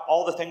about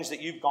all the things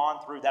that you've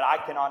gone through that I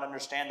cannot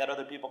understand, that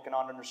other people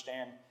cannot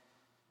understand.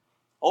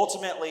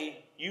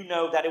 Ultimately, you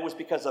know that it was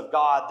because of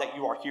God that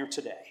you are here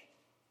today.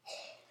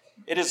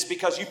 It is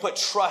because you put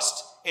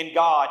trust in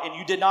God, and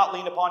you did not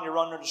lean upon your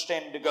own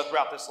understanding to go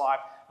throughout this life,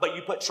 but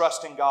you put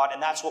trust in God,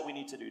 and that's what we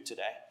need to do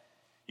today.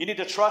 You need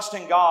to trust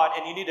in God,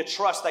 and you need to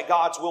trust that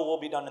God's will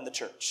be done in the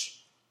church.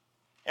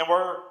 And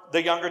we're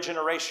the younger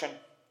generation.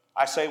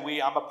 I say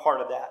I'm a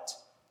part of that.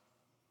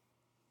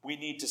 We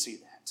need to see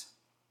that.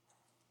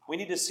 We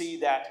need to see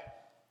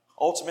that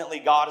ultimately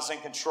God is in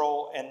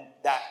control, and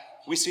that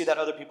we see that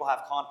other people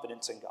have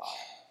confidence in God.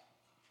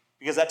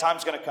 Because that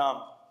time's going to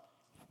come.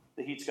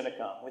 The heat's going to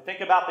come. When we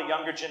think about the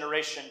younger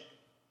generation,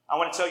 I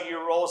want to tell you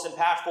your role is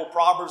impactful.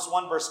 Proverbs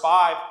 1 verse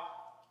 5,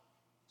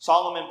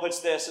 Solomon puts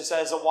this. It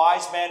says, "A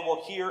wise man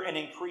will hear and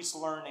increase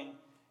learning,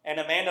 and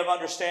a man of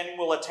understanding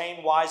will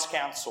attain wise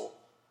counsel."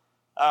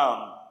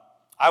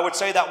 I would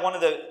say that one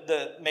of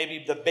the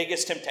maybe the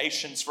biggest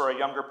temptations for a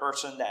younger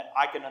person that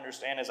I can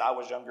understand as I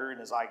was younger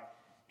and as I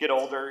get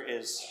older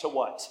is to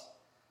what?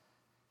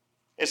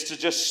 It's to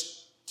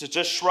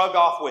just shrug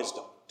off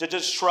wisdom. To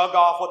just shrug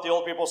off what the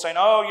old people are saying.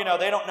 Oh,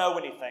 they don't know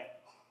anything.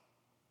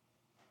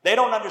 They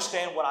don't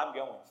understand what I'm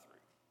going through.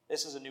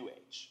 This is a new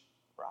age,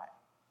 right?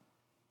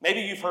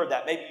 Maybe you've heard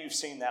that. Maybe you've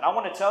seen that. I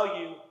want to tell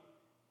you,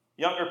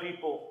 younger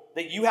people,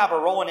 that you have a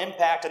role and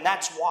impact, and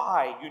that's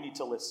why you need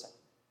to listen.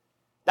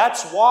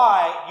 That's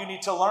why you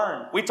need to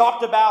learn. We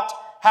talked about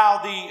how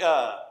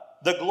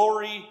the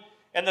glory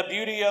and the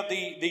beauty of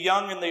the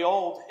young and the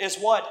old is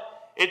what?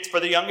 It's for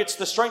the young, it's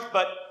the strength,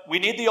 but we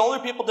need the older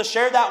people to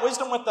share that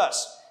wisdom with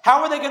us.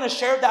 How are they going to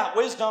share that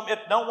wisdom if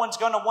no one's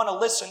going to want to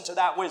listen to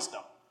that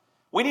wisdom?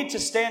 We need to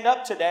stand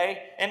up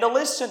today and to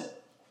listen.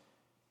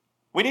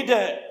 We need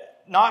to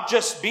not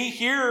just be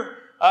here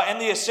in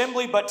the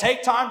assembly, but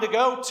take time to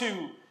go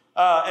to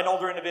an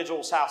older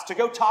individual's house, to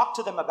go talk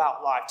to them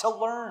about life, to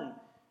learn,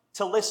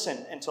 to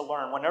listen and to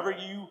learn. Whenever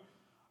you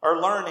are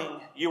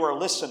learning, you are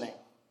listening.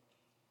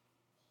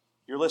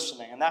 You're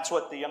listening. And that's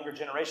what the younger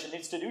generation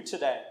needs to do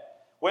today.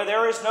 Where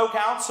there is no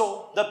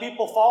counsel, the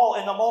people fall.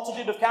 In the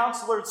multitude of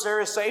counselors, there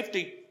is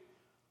safety.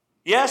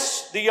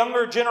 Yes, the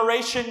younger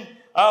generation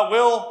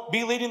will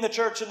be leading the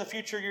church in the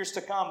future years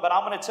to come. But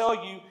I'm going to tell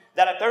you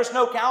that if there's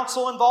no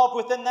counsel involved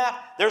within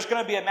that, there's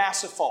going to be a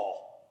massive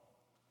fall.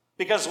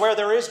 Because where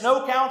there is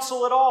no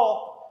counsel at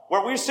all,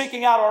 where we're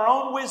seeking out our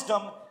own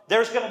wisdom,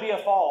 there's going to be a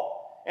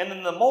fall. And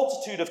in the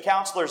multitude of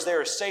counselors,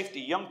 there is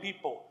safety. Young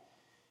people,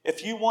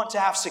 if you want to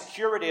have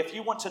security, if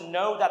you want to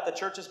know that the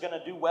church is going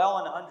to do well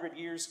in 100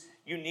 years,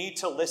 you need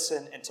to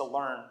listen and to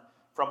learn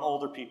from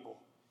older people.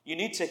 You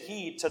need to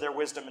heed to their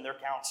wisdom and their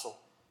counsel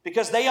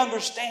because they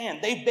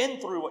understand. They've been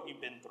through what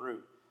you've been through.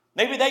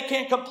 Maybe they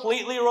can't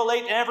completely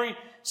relate in every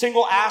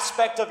single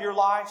aspect of your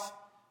life,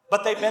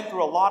 but they've been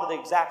through a lot of the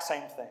exact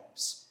same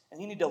things.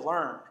 And you need to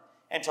learn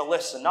and to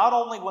listen, not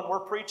only when we're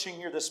preaching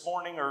here this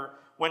morning or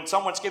when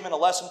someone's giving a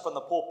lesson from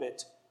the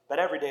pulpit, but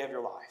every day of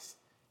your life.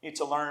 You need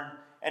to learn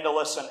and to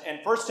listen. In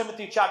 1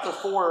 Timothy chapter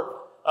 4,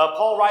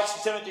 Paul writes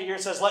to Timothy here,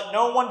 says, "Let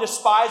no one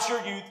despise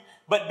your youth,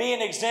 but be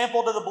an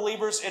example to the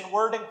believers in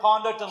word and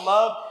conduct and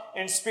love,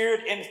 in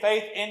spirit, in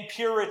faith, in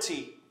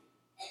purity."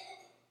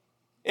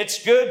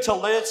 It's good to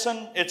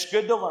listen. It's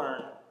good to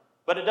learn.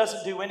 But it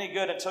doesn't do any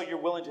good until you're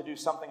willing to do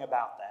something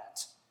about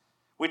that.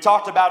 We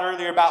talked about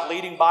earlier about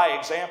leading by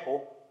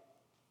example.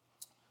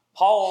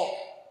 Paul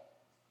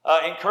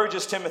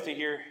encourages Timothy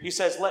here. He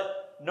says, let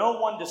no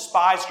one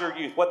despise your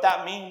youth. What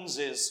that means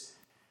is,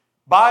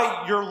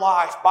 by your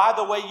life, by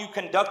the way you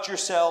conduct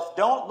yourself,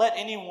 don't let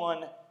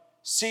anyone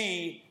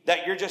see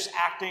that you're just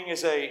acting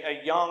as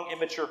a young,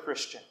 immature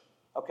Christian.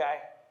 Okay?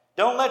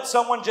 Don't let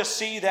someone just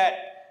see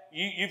that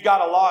you've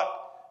got a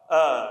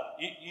lot,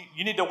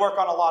 you need to work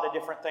on a lot of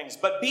different things.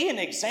 But be an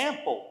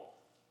example.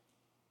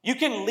 You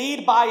can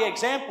lead by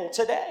example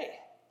today.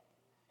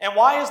 And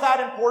why is that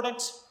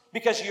important?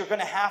 Because you're going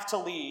to have to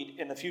lead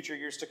in the future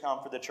years to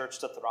come for the church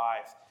to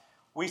thrive.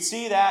 We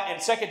see that in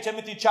 2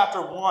 Timothy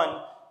chapter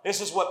 1. This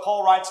is what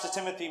Paul writes to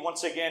Timothy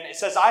once again. It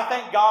says, "I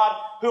thank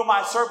God, whom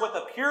I serve with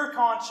a pure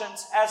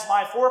conscience, as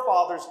my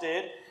forefathers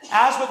did,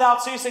 as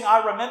without ceasing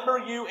I remember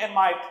you in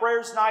my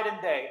prayers night and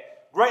day,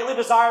 greatly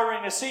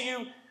desiring to see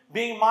you,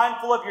 being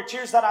mindful of your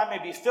tears, that I may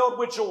be filled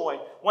with joy,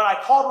 when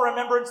I call to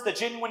remembrance the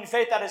genuine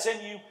faith that is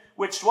in you,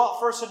 which dwelt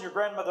first in your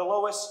grandmother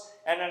Lois,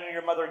 and then in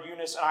your mother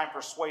Eunice, and I am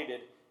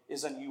persuaded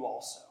is in you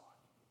also."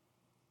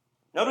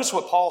 Notice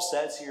what Paul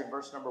says here in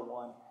verse number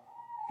 1.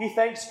 He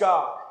thanks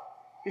God.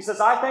 He says,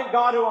 "I thank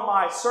God whom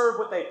I serve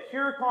with a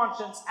pure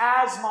conscience,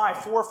 as my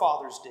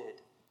forefathers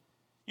did."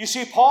 You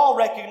see, Paul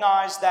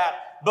recognized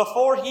that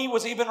before he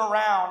was even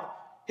around,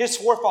 his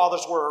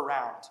forefathers were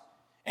around.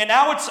 And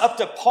now it's up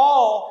to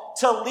Paul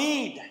to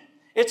lead.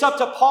 It's up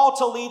to Paul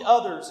to lead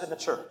others in the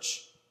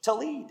church. To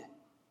lead.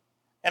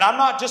 And I'm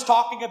not just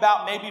talking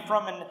about maybe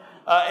from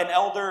an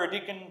elder or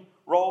deacon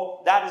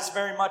role. That is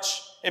very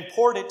much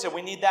important, and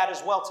we need that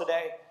as well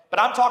today. But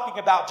I'm talking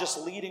about just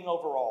leading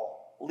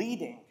overall.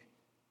 Leading.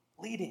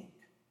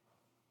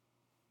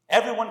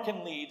 Everyone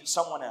can lead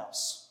someone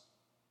else.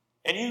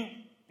 And you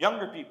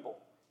younger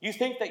people, you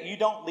think that you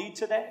don't lead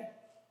today?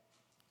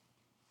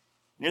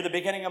 Near the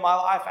beginning of my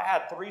life, I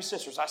had 3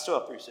 sisters. I still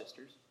have 3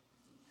 sisters.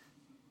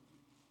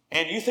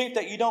 And you think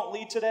that you don't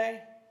lead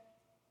today?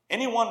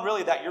 Anyone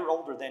really that you're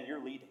older than,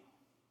 you're leading.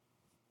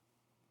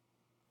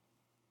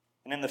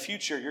 And in the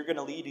future, you're going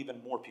to lead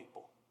even more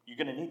people. You're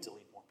going to need to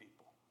lead more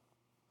people.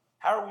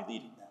 How are we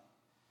leading them?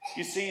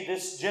 You see,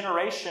 this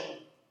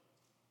generation,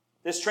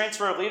 this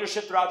transfer of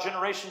leadership throughout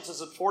generations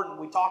is important.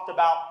 We talked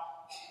about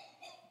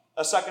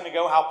a second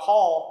ago how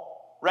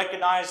Paul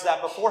recognized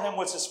that before him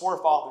was his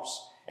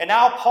forefathers. And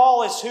now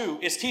Paul is who?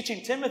 Is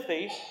teaching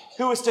Timothy,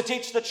 who is to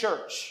teach the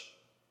church.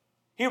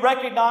 He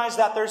recognized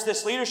that there's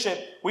this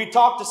leadership. We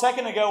talked a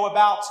second ago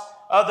about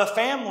the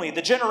family,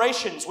 the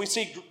generations. We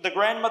see the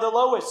grandmother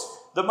Lois,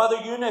 the mother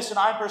Eunice, and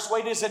I'm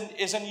persuaded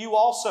is in you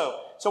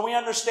also. So we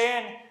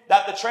understand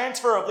that the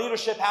transfer of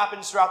leadership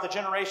happens throughout the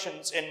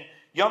generations. And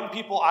young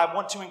people, I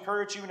want to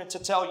encourage you and to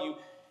tell you,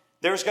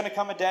 there's going to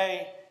come a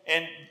day,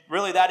 and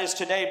really that is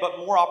today, but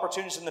more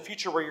opportunities in the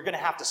future where you're going to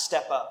have to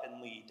step up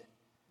and lead.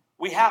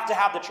 We have to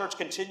have the church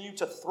continue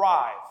to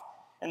thrive.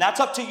 And that's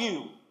up to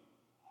you.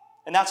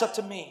 And that's up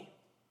to me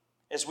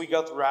as we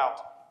go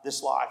throughout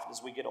this life,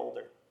 as we get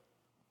older.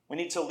 We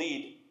need to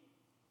lead.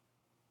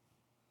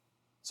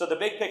 So the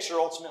big picture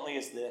ultimately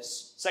is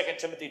this. 2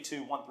 Timothy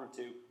 2, 1 through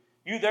 2.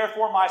 "You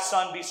therefore, my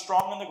son, be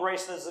strong in the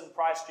grace that is in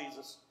Christ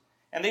Jesus.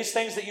 And these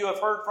things that you have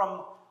heard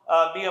from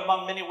me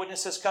among many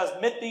witnesses,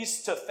 commit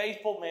these to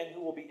faithful men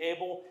who will be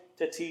able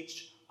to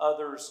teach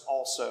others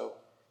also."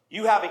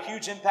 You have a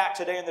huge impact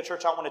today in the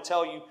church, I want to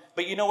tell you.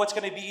 But you know what's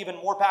going to be even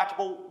more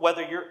impactful,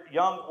 whether you're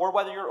young or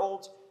whether you're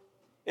old?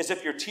 Is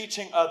if you're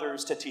teaching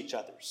others to teach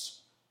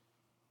others.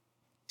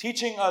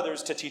 Teaching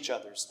others to teach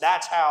others.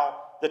 That's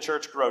how the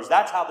church grows.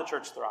 That's how the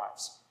church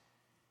thrives.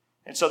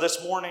 And so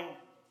this morning,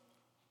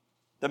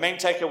 the main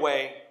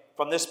takeaway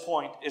from this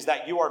point is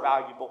that you are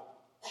valuable.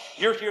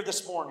 You're here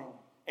this morning,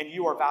 and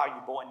you are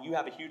valuable, and you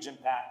have a huge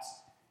impact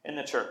in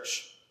the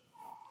church.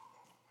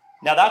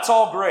 Now, that's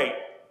all great.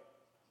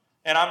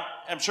 And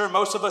I'm sure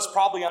most of us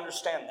probably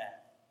understand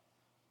that.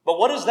 But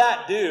what does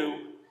that do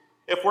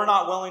if we're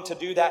not willing to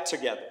do that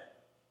together?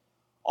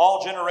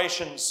 All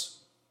generations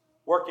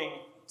working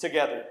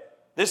together.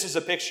 This is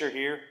a picture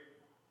here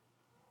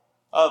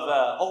of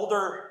an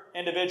older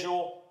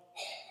individual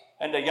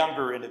and a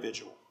younger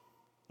individual.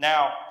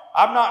 Now,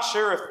 I'm not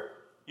sure if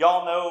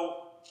y'all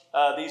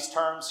know these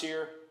terms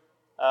here.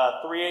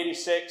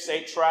 386,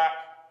 8-track,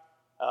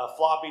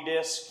 floppy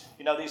disk,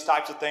 these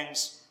types of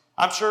things.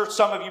 I'm sure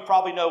some of you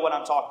probably know what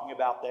I'm talking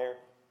about there.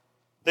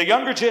 The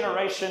younger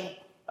generation,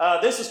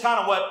 this is kind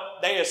of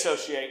what they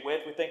associate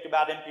with. We think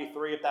about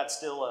MP3, if that's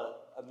still a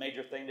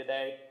major thing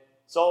today.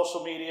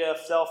 Social media,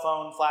 cell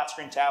phone, flat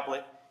screen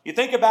tablet. You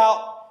think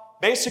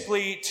about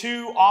basically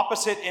two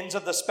opposite ends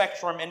of the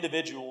spectrum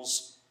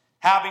individuals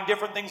having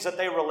different things that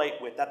they relate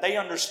with, that they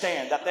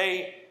understand, that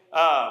they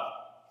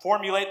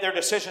formulate their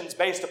decisions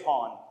based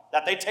upon,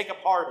 that they take a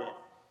part in.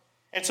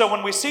 And so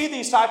when we see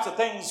these types of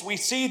things, we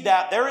see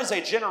that there is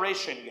a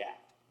generation gap.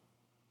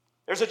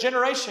 There's a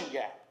generation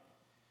gap.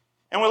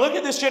 And we look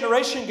at this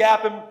generation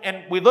gap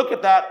and we look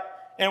at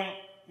that, and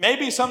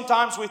maybe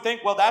sometimes we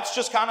think, well, that's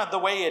just kind of the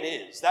way it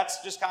is.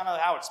 That's just kind of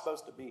how it's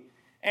supposed to be.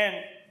 And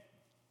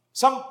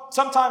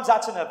sometimes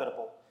that's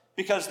inevitable,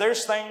 because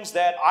there's things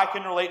that I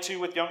can relate to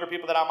with younger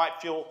people that I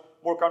might feel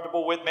more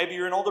comfortable with. Maybe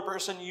you're an older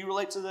person, you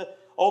relate to the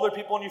older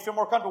people and you feel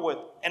more comfortable with.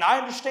 And I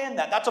understand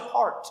that. That's a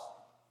part.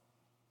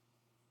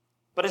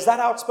 But is that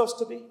how it's supposed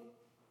to be?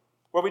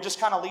 Where we just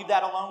kind of leave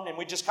that alone and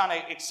we just kind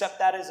of accept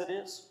that as it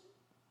is?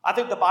 I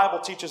think the Bible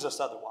teaches us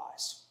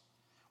otherwise.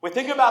 We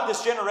think about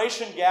this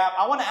generation gap.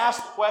 I want to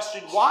ask the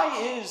question,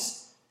 why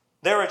is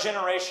there a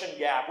generation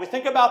gap? We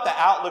think about the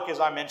outlook, as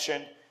I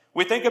mentioned.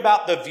 We think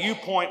about the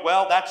viewpoint.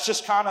 Well, that's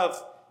just kind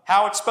of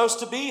how it's supposed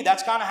to be.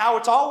 That's kind of how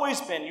it's always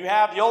been. You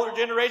have the older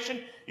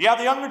generation, you have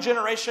the younger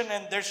generation,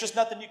 and there's just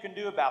nothing you can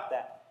do about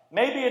that.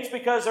 Maybe it's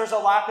because there's a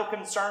lack of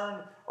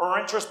concern or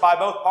interest by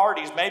both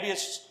parties. Maybe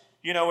it's,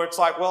 it's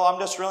like, well, I'm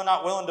just really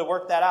not willing to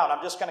work that out.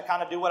 I'm just going to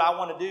kind of do what I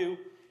want to do,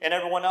 and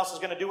everyone else is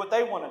going to do what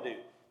they want to do.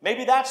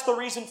 Maybe that's the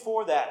reason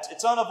for that.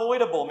 It's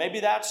unavoidable.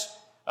 Maybe that's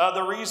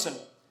the reason.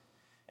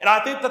 And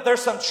I think that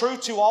there's some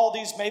truth to all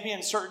these, maybe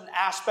in certain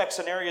aspects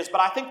and areas,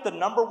 but I think the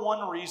number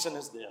one reason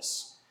is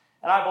this.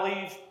 And I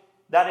believe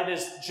that it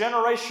is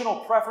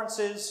generational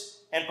preferences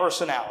and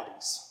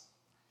personalities.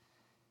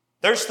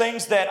 There's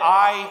things that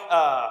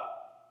I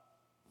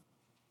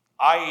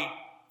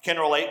can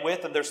relate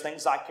with, and there's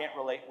things I can't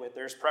relate with.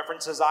 There's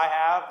preferences I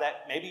have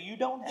that maybe you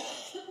don't have.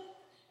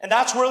 And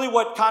that's really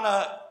what kind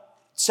of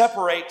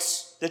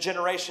separates the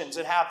generations.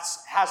 It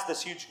has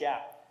this huge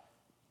gap.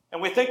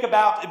 And we think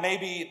about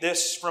maybe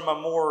this from a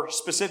more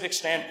specific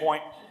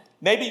standpoint.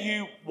 Maybe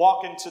you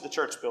walk into the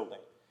church building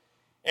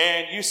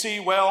and you see,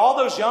 well, all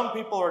those young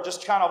people are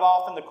just kind of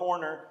off in the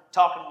corner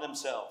talking to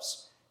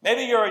themselves.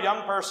 Maybe you're a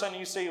young person and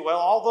you see, well,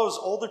 all those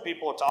older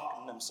people are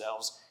talking to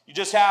themselves. You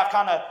just have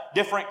kind of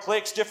different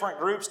cliques, different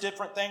groups,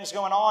 different things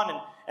going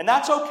on. And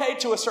that's okay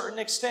to a certain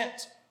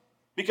extent,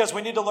 because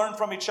we need to learn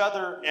from each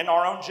other in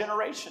our own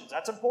generations.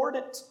 That's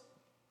important.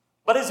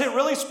 But is it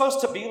really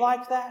supposed to be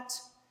like that?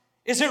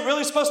 Is it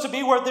really supposed to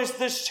be where there's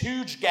this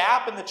huge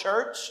gap in the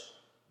church?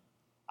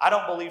 I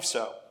don't believe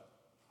so.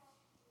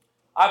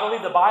 I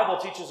believe the Bible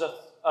teaches us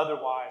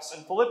otherwise.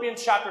 In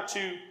Philippians chapter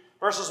 2,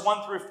 verses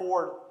 1 through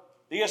 4,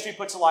 the ESV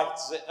puts it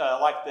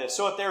like this.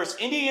 So if there is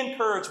any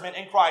encouragement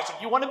in Christ,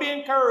 if you want to be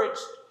encouraged,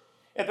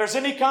 if there's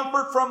any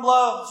comfort from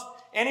love,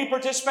 any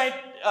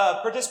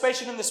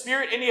participation in the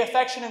Spirit, any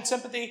affection and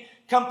sympathy,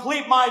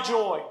 complete my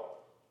joy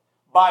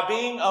by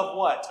being of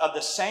what? Of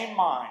the same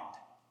mind,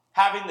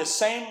 having the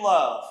same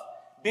love,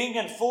 being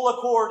in full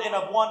accord and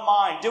of one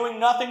mind, doing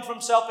nothing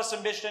from selfish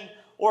ambition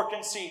or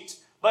conceit,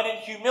 but in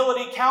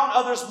humility count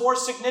others more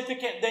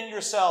significant than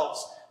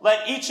yourselves.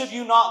 Let each of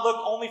you not look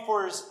only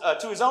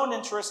to his own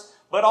interest,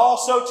 but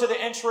also to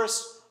the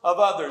interests of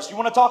others. You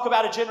want to talk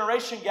about a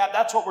generation gap?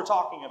 That's what we're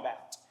talking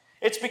about.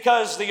 It's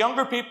because the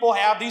younger people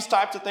have these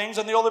types of things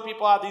and the older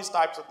people have these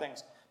types of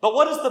things. But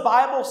what does the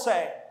Bible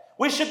say?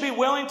 We should be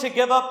willing to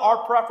give up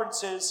our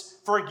preferences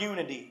for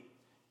unity.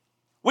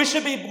 We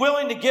should be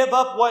willing to give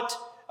up what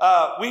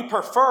we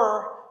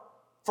prefer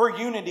for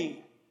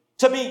unity.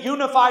 To be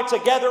unified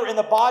together in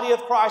the body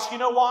of Christ. You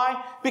know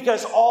why?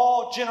 Because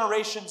all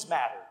generations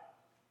matter.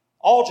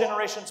 All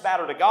generations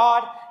matter to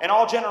God, and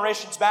all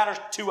generations matter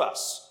to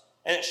us.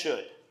 And it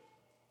should.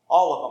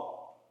 All of them.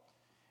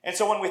 And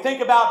so when we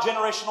think about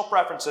generational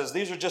preferences,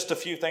 these are just a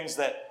few things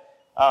that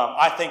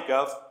I think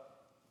of.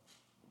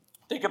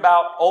 Think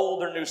about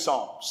old or new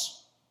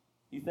songs.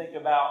 You think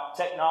about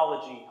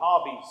technology,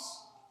 hobbies,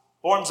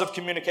 forms of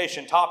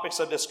communication, topics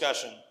of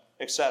discussion,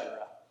 etc.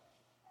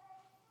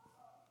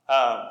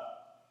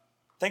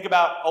 Think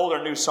about old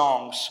or new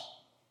songs.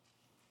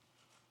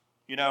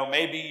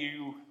 Maybe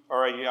you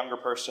are a younger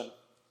person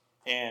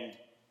and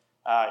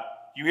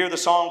you hear the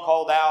song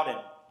called out,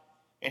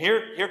 and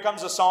here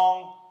comes a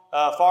song,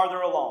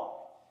 Farther Along.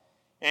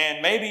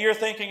 And maybe you're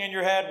thinking in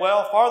your head,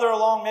 well, farther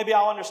along, maybe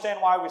I'll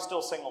understand why we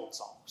still sing old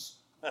songs.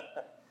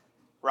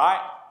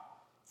 Right?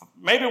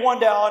 maybe one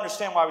day I'll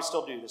understand why we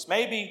still do this.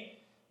 Maybe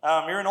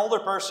you're an older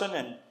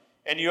person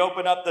and you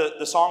open up the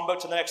songbook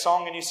to the next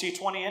song and you see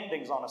 20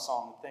 endings on a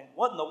song and think,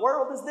 what in the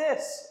world is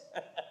this?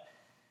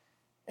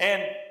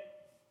 And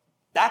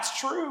that's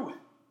true.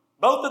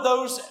 Both of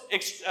those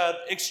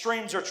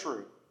extremes are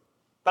true.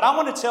 But I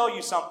want to tell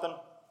you something.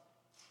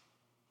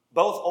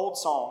 Both old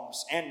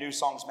songs and new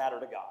songs matter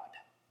to God.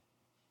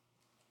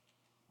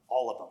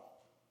 All of them.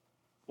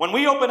 When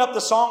we open up the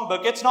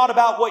songbook, it's not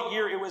about what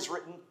year it was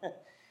written.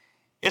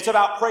 It's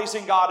about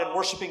praising God and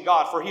worshiping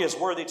God, for He is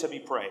worthy to be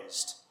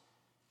praised.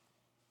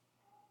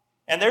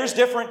 And there's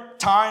different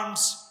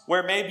times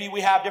where maybe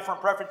we have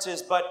different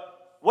preferences,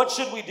 but what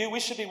should we do? We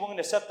should be willing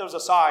to set those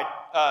aside.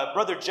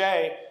 Brother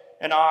Jay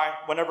and I,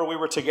 whenever we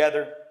were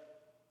together,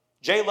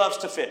 Jay loves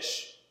to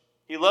fish.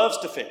 He loves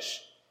to fish.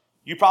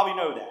 You probably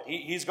know that.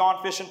 He's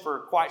gone fishing for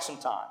quite some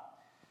time.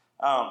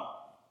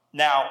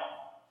 Now,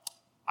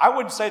 I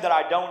wouldn't say that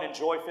I don't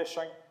enjoy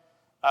fishing.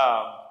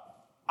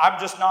 I'm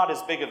just not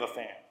as big of a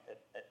fan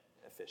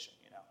at fishing,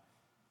 you know.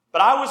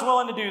 But I was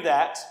willing to do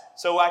that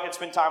so I could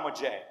spend time with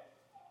Jay.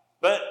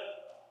 But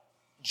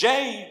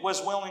Jay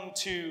was willing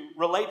to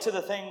relate to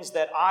the things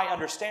that I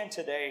understand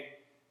today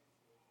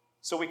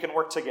so we can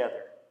work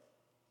together,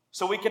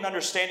 so we can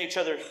understand each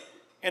other.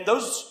 And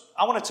those,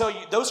 I want to tell you,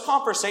 those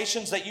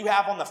conversations that you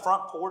have on the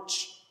front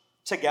porch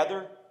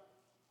together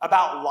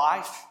about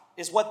life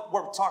is what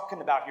we're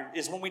talking about here.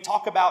 Is when we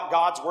talk about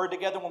God's Word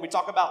together, when we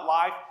talk about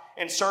life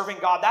and serving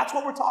God, that's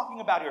what we're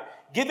talking about here.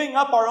 Giving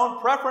up our own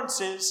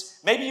preferences.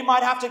 Maybe you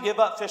might have to give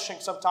up fishing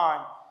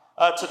sometime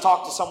to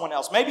talk to someone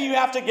else. Maybe you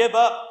have to give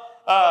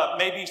up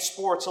maybe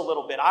sports a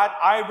little bit.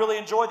 I really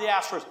enjoy the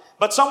Astros,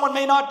 but someone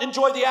may not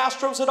enjoy the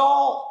Astros at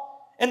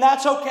all, and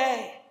that's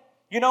okay.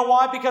 You know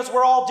why? Because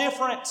we're all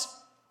different.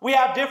 We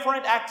have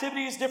different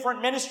activities,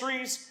 different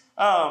ministries,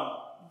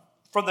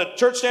 from the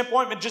church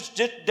standpoint, but just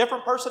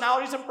different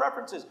personalities and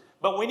preferences.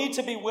 But we need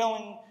to be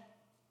willing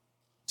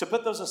to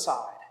put those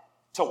aside,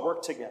 to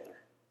work together.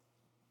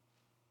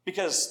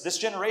 Because this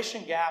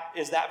generation gap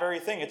is that very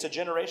thing. It's a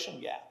generation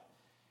gap.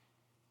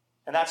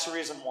 And that's the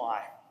reason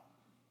why.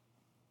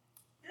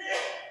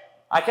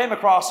 I came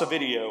across a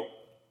video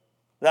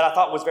that I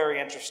thought was very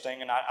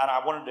interesting, and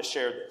I wanted to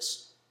share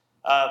this.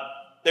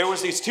 There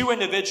was these two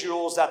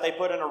individuals that they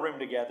put in a room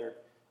together,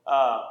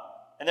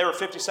 and they were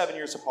 57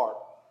 years apart.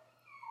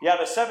 You have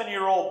a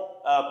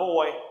 7-year-old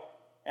boy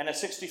and a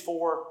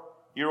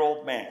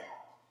 64-year-old man.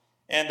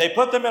 And they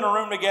put them in a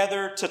room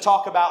together to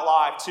talk about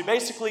life, to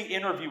basically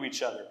interview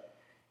each other.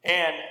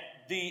 And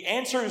the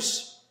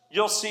answers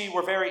you'll see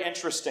were very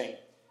interesting.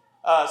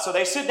 So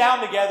they sit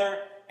down together,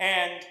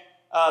 and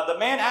the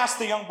man asked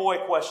the young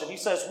boy a question. He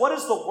says, what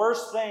is the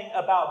worst thing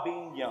about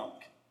being young?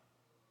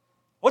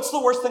 What's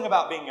the worst thing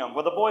about being young?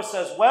 Well, the boy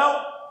says,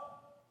 well,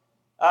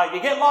 you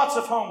get lots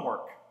of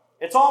homework.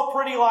 It's all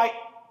pretty like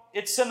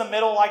it's in the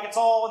middle, like it's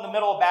all in the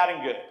middle of bad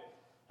and good.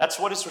 That's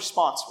what his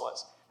response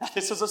was. Now,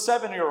 this is a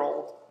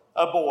 7-year-old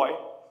boy,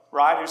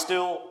 right, who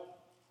still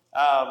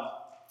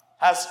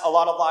has a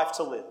lot of life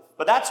to live.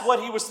 But that's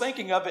what he was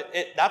thinking of.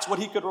 That's what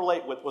he could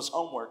relate with, was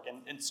homework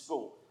in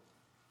school.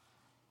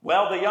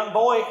 Well, the young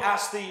boy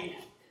asked the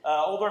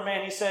older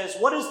man, he says,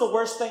 what is the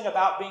worst thing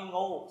about being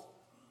old?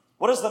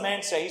 What does the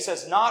man say? He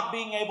says, not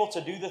being able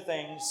to do the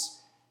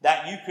things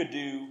that you could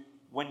do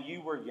when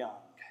you were young.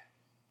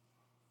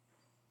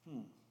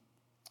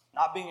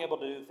 Not being able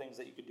to do the things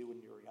that you could do when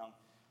you were young.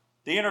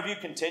 The interview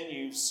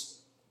continues.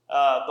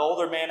 The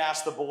older man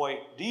asked the boy,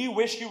 do you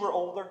wish you were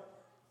older?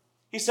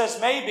 He says,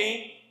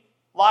 maybe.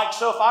 Like,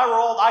 so if I were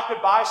old, I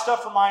could buy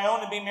stuff for my own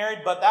and be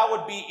married, but that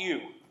would beat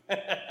you.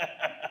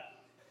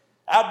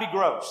 That'd be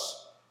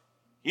gross.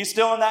 He's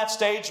still in that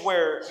stage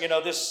where, you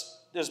know, this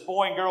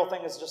boy and girl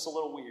thing is just a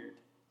little weird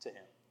to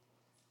him.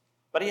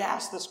 But he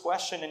asked this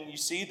question, and you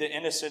see the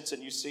innocence,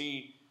 and you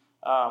see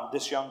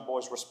this young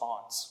boy's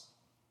response.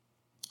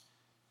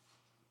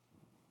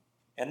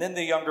 And then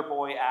the younger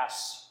boy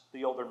asks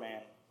the older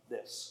man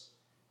this,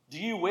 do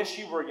you wish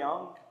you were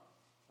young?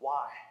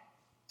 Why?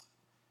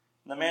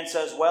 And the man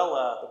says, well,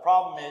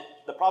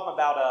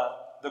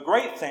 the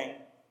great thing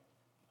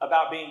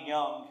about being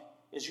young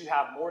is you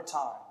have more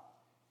time.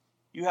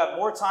 You have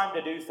more time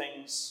to do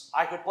things.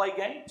 I could play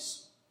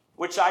games,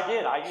 which I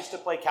did. I used to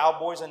play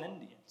Cowboys and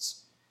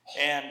Indians.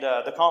 And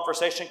the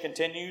conversation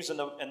continues, and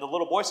the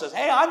little boy says,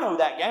 hey, I know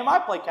that game. I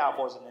play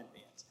Cowboys and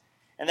Indians.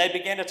 And they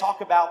began to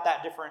talk about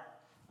that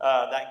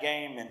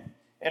game.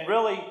 And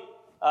really,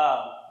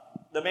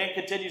 the man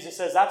continues and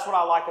says, that's what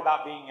I like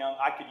about being young.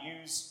 I could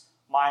use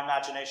my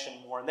imagination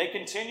more. And they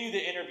continue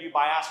the interview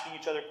by asking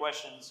each other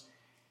questions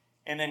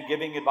and then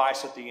giving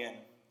advice at the end.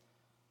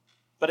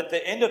 But at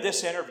the end of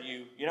this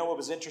interview, you know what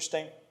was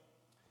interesting?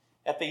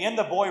 At the end,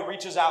 the boy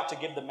reaches out to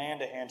give the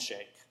man a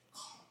handshake.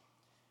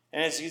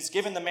 And as he's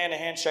giving the man a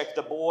handshake,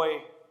 the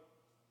boy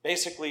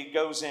basically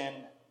goes in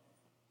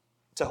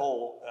to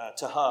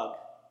hug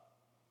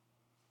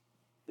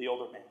the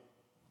older man.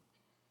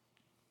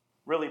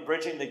 Really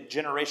bridging the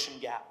generation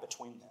gap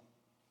between them.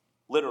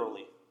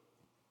 Literally,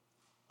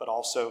 but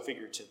also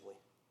figuratively.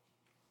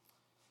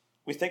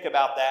 We think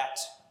about that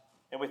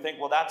And we think,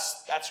 well,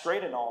 that's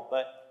great and all,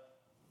 but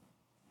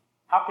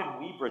how can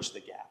we bridge the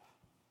gap?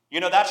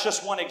 That's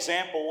just one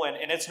example,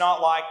 and it's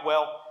not like,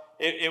 well,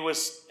 it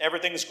was,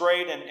 everything's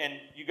great, and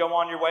you go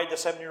on your way, the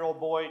 7-year-old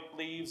boy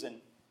leaves, and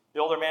the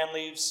older man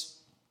leaves.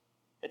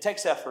 It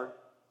takes effort.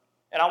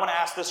 And I want to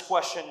ask this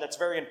question that's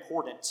very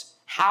important.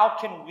 How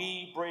can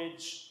we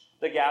bridge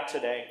the gap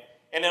today?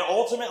 And then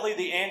ultimately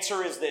the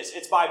answer is this.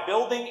 It's by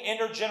building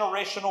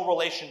intergenerational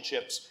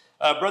relationships.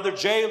 Brother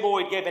Jay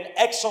Lloyd gave an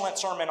excellent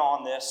sermon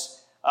on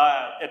this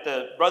at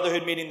the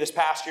Brotherhood meeting this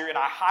past year, and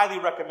I highly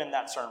recommend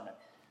that sermon.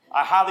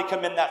 I highly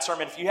commend that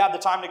sermon. If you have the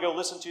time to go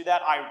listen to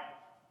that, I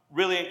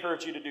really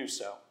encourage you to do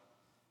so.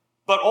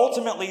 But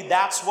ultimately,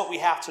 that's what we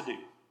have to do,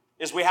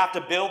 is we have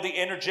to build the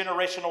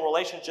intergenerational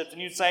relationships.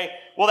 And you'd say,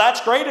 well,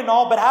 that's great and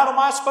all, but how am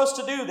I supposed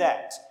to do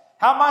that?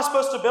 How am I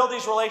supposed to build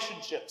these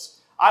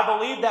relationships? I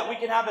believe that we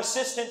can have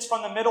assistance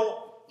from the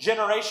middle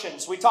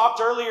generations. We talked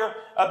earlier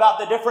about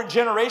the different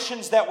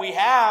generations that we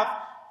have.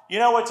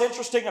 What's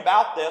interesting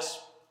about this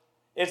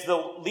is the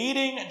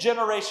leading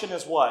generation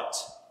is what?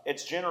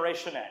 It's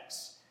Generation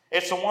X.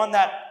 It's the one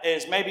that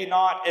is maybe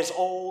not as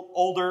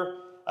older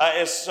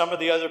as some of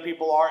the other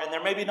people are, and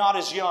they're maybe not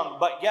as young.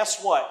 But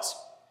guess what?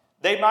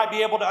 They might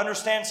be able to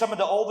understand some of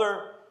the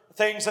older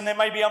things, and they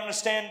might be able to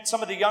understand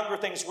some of the younger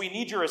things. We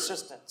need your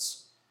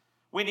assistance.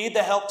 We need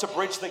the help to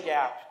bridge the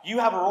gap. You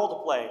have a role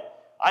to play.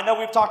 I know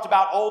we've talked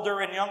about older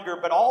and younger,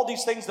 but all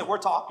these things that we're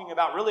talking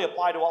about really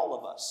apply to all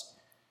of us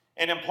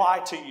and apply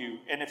to you.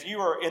 And if you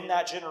are in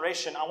that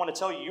generation, I want to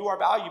tell you, you are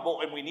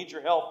valuable, and we need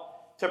your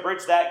help to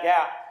bridge that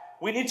gap.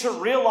 We need to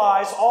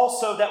realize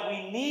also that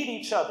we need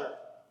each other.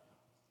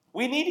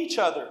 We need each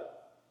other.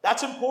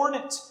 That's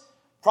important.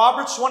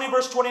 Proverbs 20,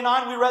 verse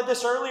 29, we read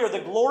this earlier.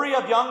 The glory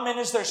of young men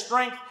is their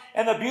strength,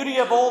 and the beauty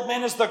of old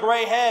men is the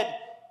gray head.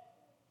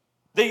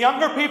 The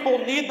younger people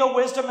need the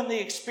wisdom and the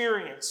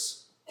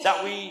experience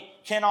that we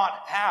cannot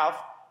have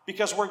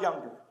because we're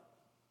younger.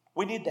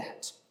 We need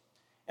that.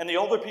 And the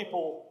older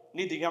people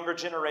need the younger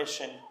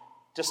generation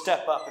to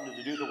step up and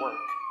to do the work.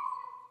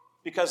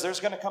 Because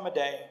there's going to come a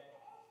day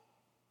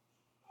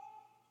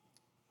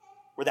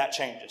where that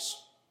changes.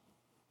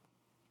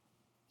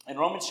 In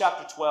Romans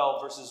chapter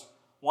 12, verses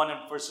 1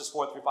 and verses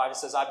 4 through 5, it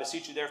says, I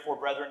beseech you therefore,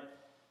 brethren,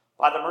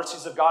 by the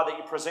mercies of God, that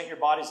you present your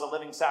bodies a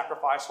living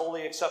sacrifice,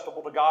 wholly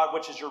acceptable to God,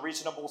 which is your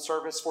reasonable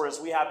service. For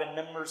as we have been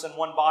members in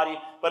one body,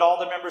 but all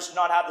the members do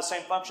not have the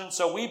same function,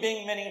 so we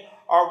being many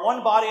are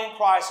one body in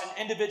Christ and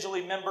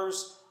individually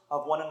members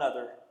of one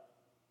another.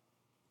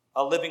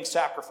 A living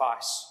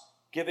sacrifice,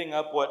 giving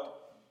up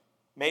what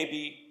may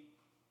be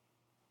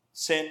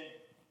sin in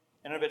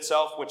and of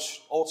itself,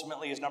 which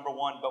ultimately is number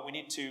one, but we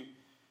need to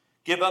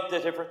give up the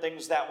different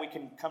things that we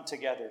can come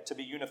together to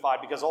be unified,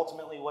 because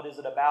ultimately what is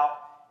it about?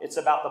 It's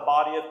about the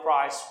body of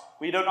Christ.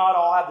 We do not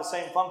all have the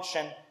same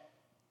function.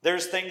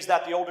 There's things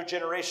that the older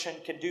generation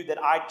can do that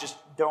I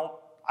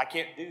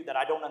can't do, that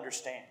I don't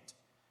understand,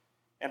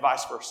 and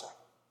vice versa.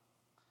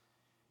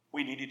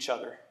 We need each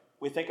other.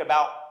 We think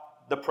about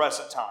the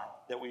present time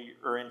that we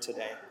are in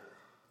today,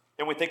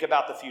 and we think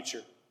about the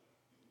future.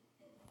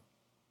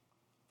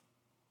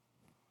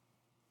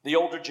 The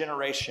older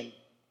generation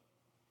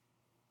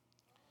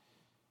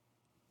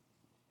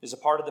is a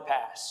part of the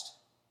past.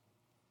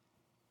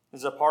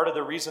 Is a part of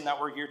the reason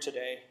that we're here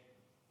today.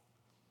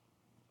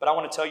 But I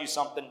want to tell you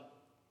something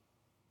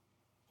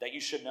that you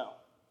should know,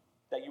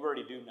 that you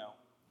already do know.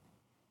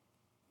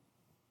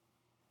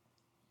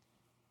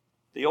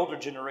 The older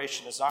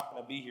generation is not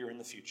going to be here in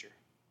the future.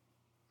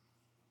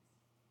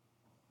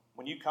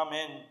 When you come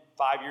in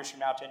 5 years from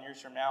now, 10 years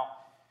from now,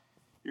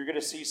 you're going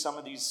to see some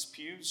of these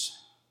pews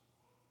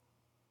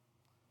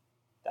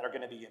that are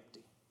going to be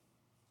empty.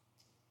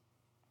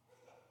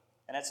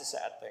 And that's a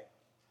sad thing.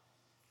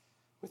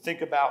 We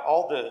think about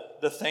all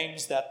the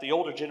things that the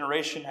older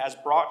generation has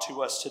brought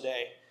to us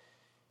today.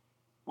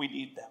 We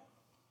need them.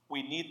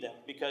 We need them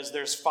because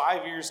there's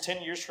 5 years,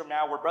 10 years from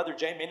now where Brother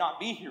Jay may not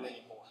be here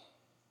anymore.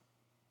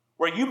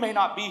 Where you may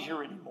not be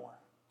here anymore.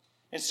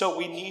 And so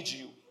we need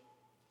you.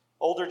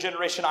 Older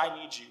generation, I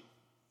need you.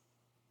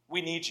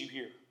 We need you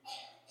here.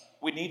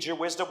 We need your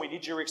wisdom. We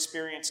need your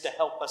experience to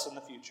help us in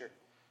the future.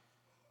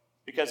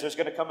 Because there's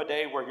going to come a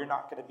day where you're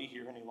not going to be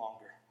here any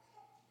longer.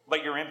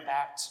 But your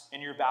impact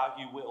and your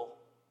value will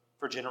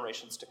for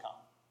generations to come.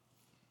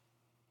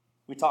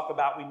 We talk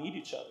about we need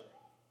each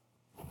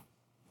other.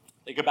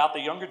 Think about the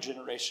younger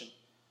generation.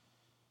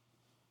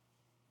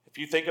 If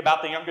you think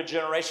about the younger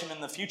generation in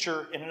the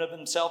future, in and of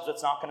themselves,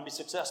 it's not going to be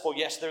successful.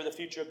 Yes, they're the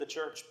future of the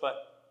church,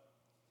 but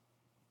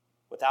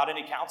without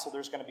any counsel,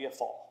 there's going to be a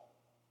fall.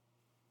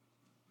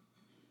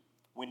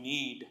 We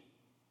need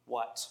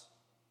what?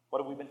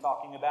 What have we been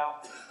talking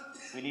about?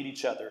 We need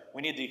each other.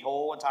 We need the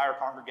whole entire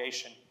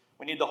congregation.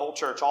 We need the whole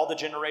church, all the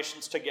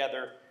generations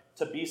together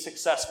to be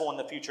successful in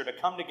the future, to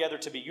come together,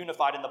 to be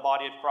unified in the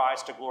body of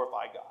Christ, to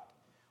glorify God.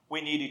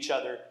 We need each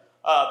other.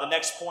 The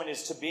next point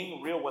is to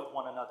being real with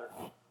one another.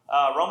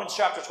 Romans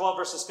chapter 12,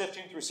 verses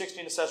 15 through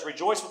 16, it says,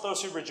 Rejoice with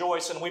those who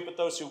rejoice and weep with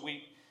those who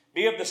weep.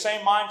 Be of the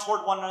same mind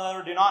toward one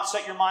another. Do not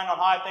set your mind on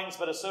high things,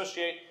 but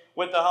associate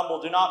with the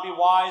humble. Do not be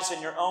wise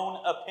in your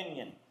own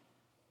opinion.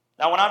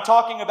 Now, when I'm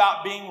talking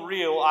about being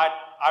real, I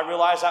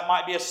realize that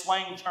might be a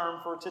slang term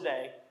for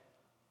today.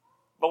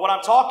 But what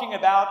I'm talking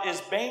about is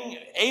being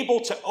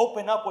able to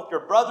open up with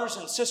your brothers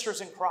and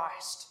sisters in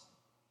Christ.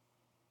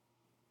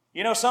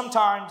 You know,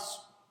 sometimes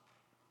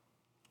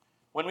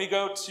when we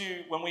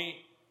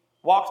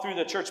walk through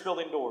the church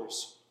building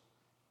doors,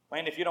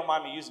 Landy, if you don't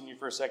mind me using you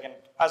for a second,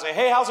 I say,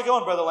 hey, how's it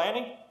going, Brother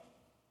Landy?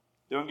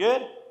 Doing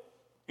good?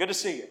 Good to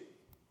see you.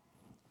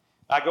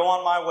 I go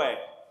on my way.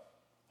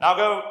 And I'll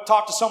go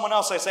talk to someone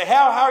else. They say,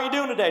 how are you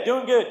doing today?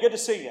 Doing good. Good to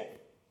see you.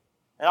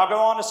 And I'll go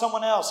on to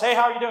someone else. Hey,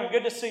 how are you doing?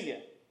 Good to see you.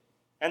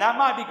 And that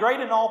might be great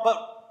and all, but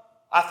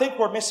I think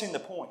we're missing the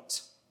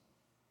point.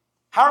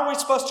 How are we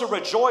supposed to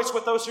rejoice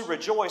with those who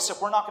rejoice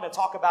if we're not going to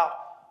talk about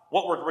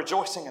what we're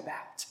rejoicing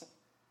about?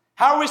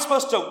 How are we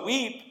supposed to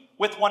weep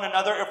with one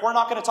another if we're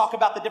not going to talk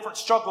about the different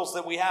struggles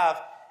that we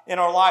have in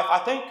our life? I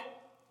think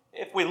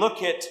if we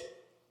look at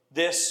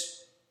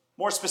this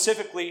more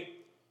specifically,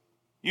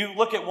 you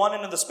look at one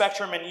end of the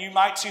spectrum and you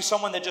might see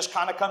someone that just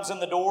kind of comes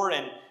in the door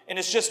and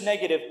it's just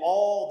negative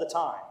all the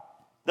time.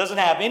 Doesn't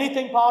have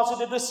anything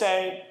positive to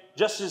say,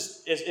 just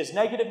is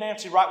negative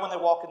Nancy right when they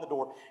walk in the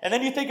door. And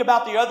then you think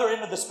about the other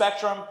end of the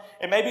spectrum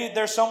and maybe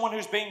there's someone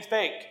who's being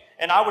fake.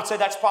 And I would say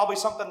that's probably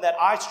something that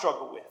I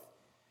struggle with.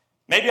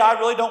 Maybe I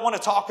really don't want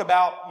to talk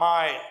about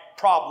my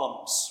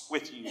problems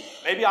with you.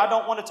 Maybe I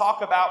don't want to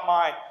talk about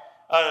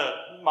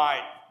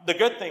the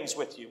good things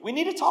with you. We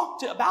need to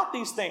talk about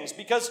these things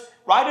because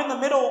right in the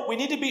middle, we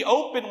need to be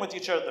open with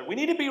each other. We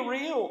need to be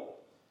real.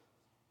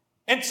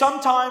 And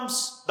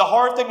sometimes the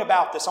hard thing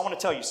about this, I want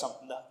to tell you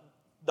something.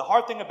 The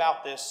hard thing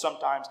about this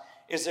sometimes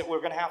is that we're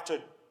going to have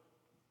to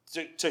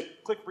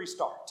click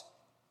restart.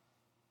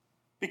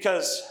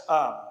 Because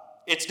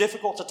it's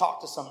difficult to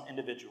talk to some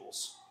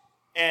individuals.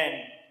 And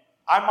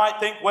I might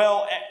think,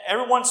 well,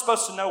 everyone's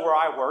supposed to know where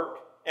I work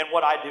and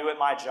what I do at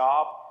my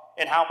job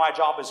and how my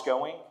job is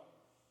going.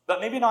 But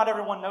maybe not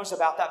everyone knows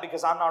about that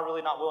because I'm not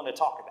willing to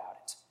talk about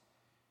it.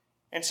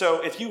 And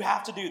so if you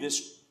have to do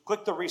this,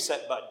 click the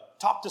reset button.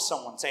 Talk to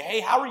someone. Say, hey,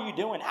 how are you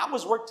doing? How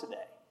was work today?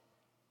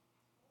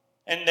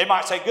 And they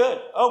might say, good.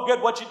 Oh,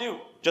 good. What'd you do?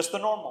 Just the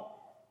normal.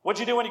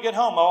 What'd you do when you get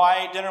home? Oh,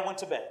 I ate dinner and went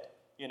to bed.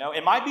 You know,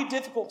 it might be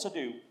difficult to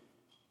do,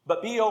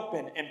 but be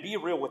open and be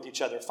real with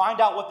each other.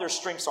 Find out what their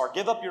strengths are.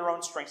 Give up your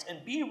own strengths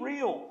and be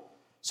real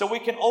so we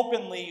can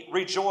openly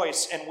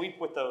rejoice and weep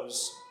with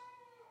those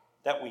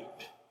that weep.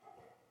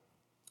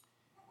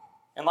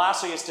 And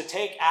lastly is to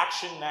take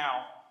action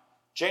now.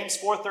 James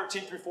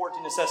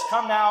 4:13-14, it says,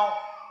 come now,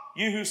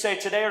 you who say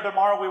today or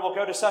tomorrow we will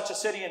go to such a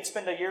city and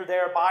spend a year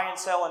there, buy and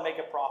sell and make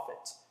a profit.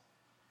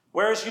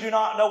 Whereas you do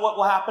not know what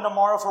will happen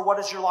tomorrow, for what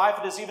is your life?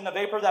 It is even a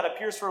vapor that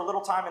appears for a little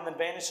time and then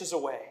vanishes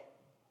away.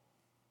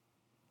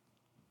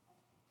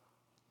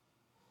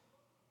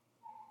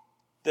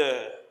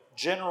 The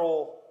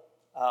general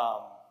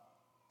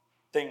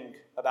thing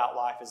about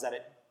life is that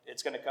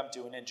it's going to come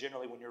to an end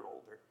generally when you're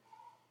older.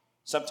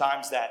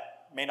 Sometimes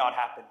that may not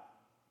happen.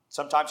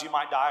 Sometimes you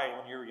might die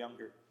when you're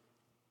younger.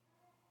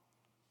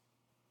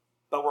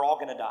 But we're all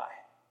going to die.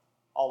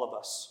 All of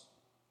us.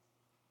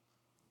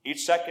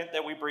 Each second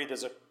that we breathe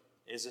is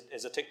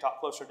a tick-tock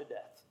closer to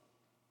death.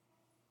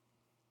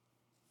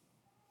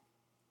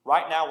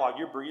 Right now, while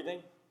you're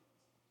breathing,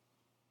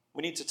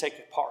 we need to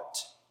take part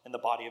in the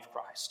body of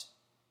Christ.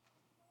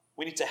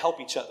 We need to help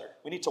each other.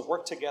 We need to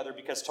work together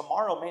because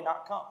tomorrow may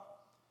not come.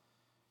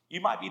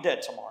 You might be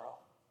dead tomorrow.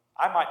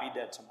 I might be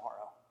dead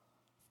tomorrow.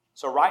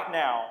 So right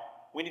now,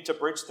 we need to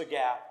bridge the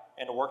gap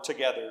and to work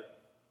together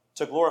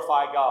to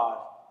glorify God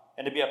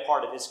and to be a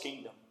part of His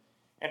kingdom.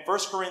 In 1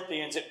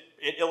 Corinthians, it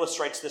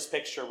illustrates this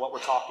picture, what we're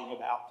talking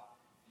about.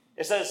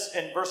 It says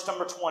in verse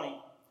number 20,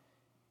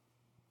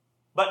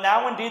 but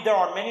now indeed there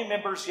are many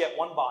members, yet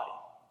one body.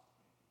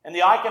 And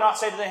the eye cannot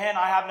say to the hand,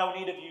 I have no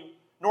need of you,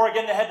 nor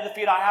again the head to the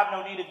feet, I have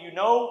no need of you.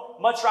 No,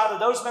 much rather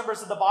those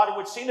members of the body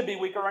which seem to be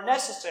weaker are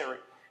necessary.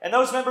 And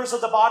those members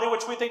of the body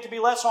which we think to be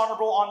less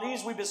honorable, on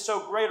these we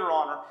bestow greater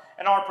honor.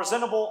 And our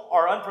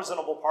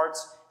unpresentable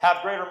parts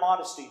have greater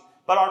modesty.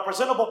 But our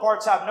presentable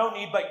parts have no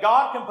need, but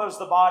God composed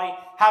the body,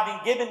 having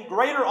given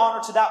greater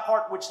honor to that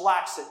part which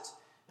lacks it.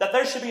 That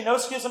there should be no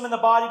schism in the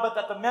body, but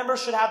that the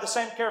members should have the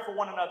same care for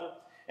one another.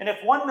 And if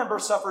one member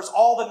suffers,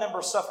 all the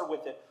members suffer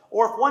with it.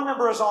 Or if one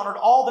member is honored,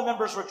 all the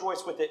members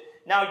rejoice with it.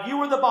 Now you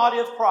are the body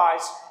of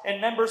Christ,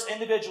 and members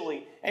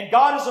individually. And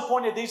God has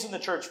appointed these in the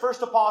church.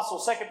 First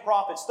apostles, second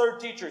prophets, third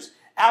teachers.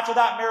 After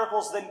that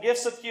miracles, then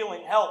gifts of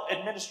healing, help,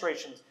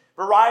 administrations,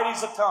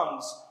 varieties of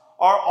tongues.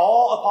 Are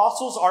all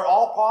apostles? Are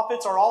all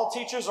prophets? Are all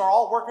teachers? Are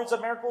all workers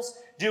of miracles?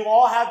 Do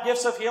all have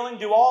gifts of healing?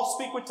 Do all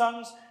speak with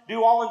tongues?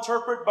 Do all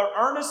interpret? But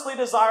earnestly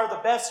desire the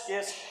best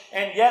gifts,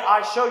 and yet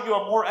I show you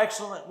a more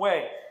excellent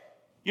way.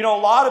 You know,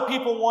 a lot of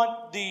people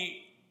want the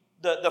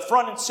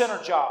front and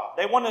center job.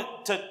 They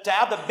want to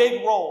have the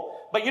big role.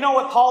 But you know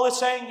what Paul is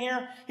saying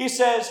here? He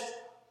says,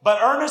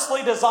 but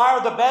earnestly desire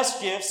the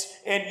best gifts,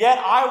 and yet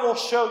I will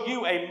show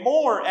you a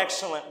more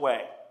excellent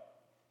way.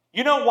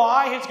 You know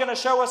why He's going to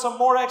show us a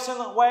more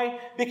excellent way?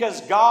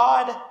 Because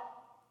God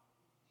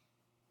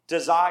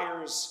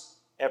desires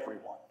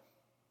everyone.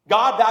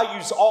 God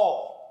values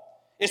all,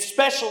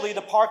 especially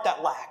the part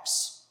that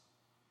lacks.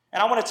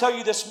 And I want to tell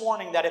you this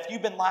morning that if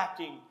you've been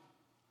lacking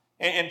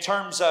in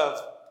terms of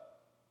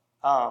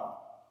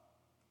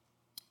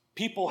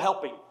people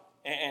helping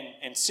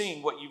and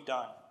seeing what you've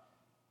done,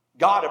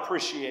 God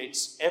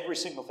appreciates every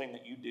single thing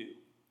that you do,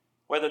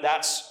 whether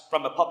that's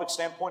from a public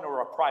standpoint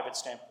or a private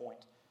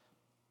standpoint.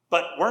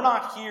 But we're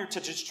not here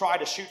to just try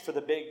to shoot for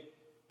the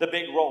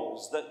big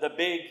roles, the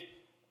big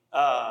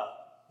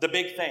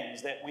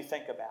things that we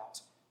think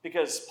about.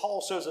 Because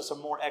Paul shows us a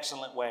more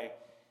excellent way.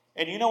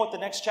 And you know what the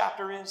next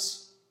chapter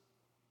is?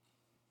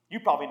 You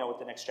probably know what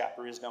the next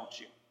chapter is, don't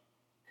you?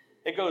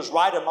 It goes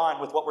right in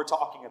line with what we're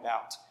talking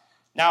about.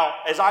 Now,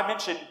 as I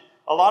mentioned,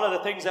 a lot of the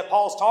things that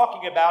Paul's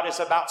talking about is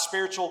about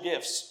spiritual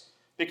gifts.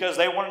 Because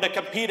they wanted to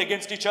compete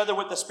against each other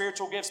with the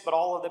spiritual gifts, but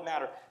all of them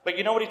matter. But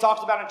you know what he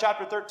talks about in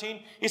chapter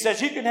 13? He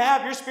says, you can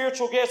have your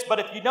spiritual gifts, but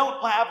if you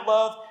don't have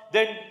love,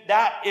 then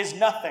that is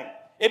nothing.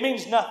 It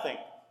means nothing.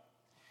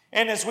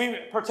 And as we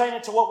pertain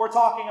it to what we're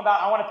talking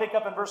about, I want to pick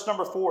up in verse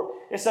number 4.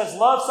 It says,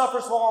 love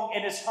suffers long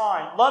and is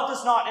kind. Love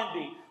does not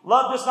envy.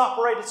 Love does not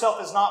parade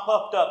itself, is not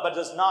puffed up, but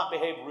does not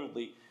behave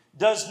rudely.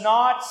 Does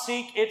not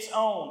seek its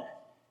own.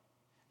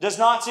 Does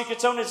not seek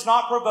its own, is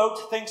not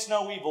provoked, thinks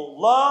no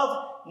evil.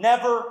 Love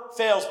never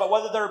fails, but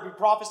whether there be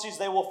prophecies,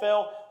 they will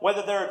fail.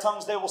 Whether there are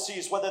tongues, they will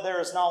cease. Whether there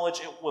is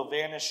knowledge, it will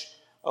vanish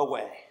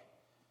away.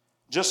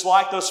 Just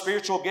like those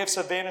spiritual gifts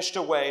have vanished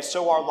away,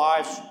 so our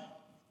lives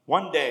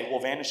one day will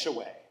vanish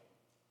away.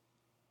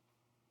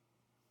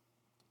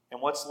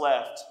 And what's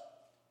left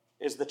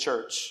is the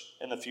church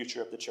and the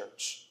future of the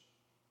church.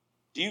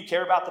 Do you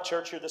care about the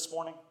church here this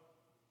morning?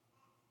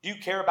 Do you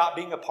care about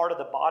being a part of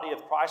the body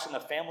of Christ and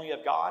the family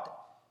of God?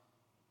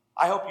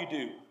 I hope you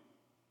do.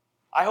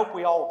 I hope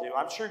we all do.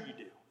 I'm sure you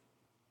do.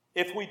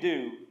 If we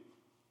do,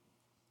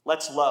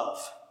 let's love.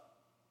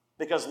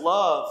 Because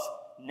love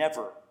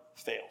never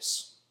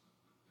fails.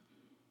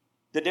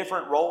 The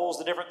different roles,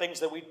 the different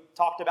things that we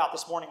talked about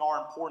this morning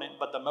are important,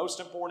 but the most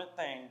important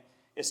thing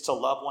is to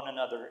love one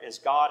another as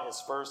God has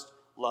first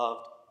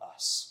loved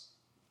us.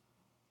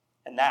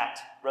 And that,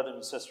 brothers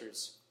and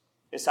sisters,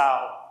 is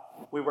how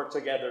we work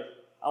together.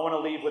 I want to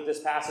leave with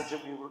this passage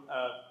that we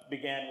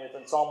began with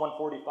in Psalm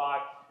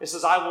 145. It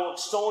says, I will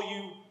extol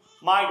you,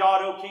 my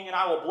God, O King, and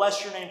I will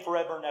bless your name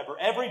forever and ever.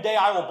 Every day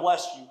I will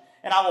bless you,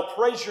 and I will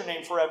praise your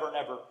name forever and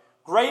ever.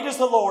 Great is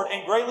the Lord,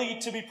 and greatly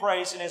to be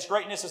praised, and his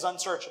greatness is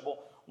unsearchable.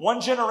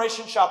 One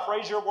generation shall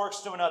praise your works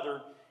to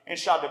another, and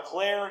shall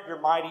declare your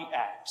mighty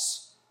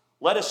acts.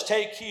 Let us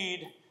take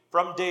heed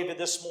from David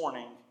this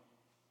morning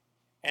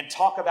and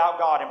talk about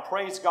God and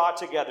praise God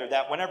together,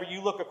 that whenever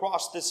you look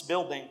across this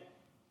building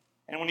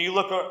and when you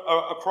look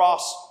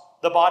across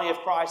the body of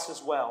Christ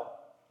as well,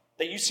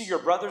 that you see your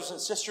brothers and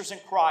sisters in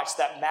Christ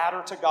that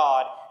matter to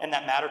God and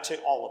that matter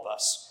to all of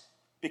us,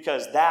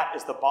 because that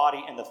is the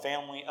body and the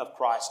family of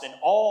Christ. And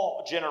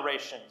all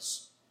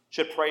generations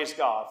should praise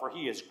God, for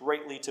he is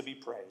greatly to be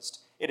praised.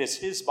 It is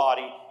his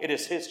body, it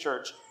is his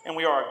church, and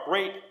we are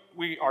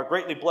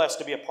greatly blessed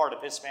to be a part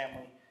of his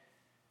family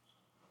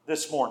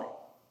this morning.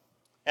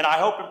 And I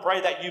hope and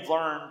pray that you've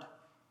learned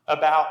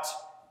about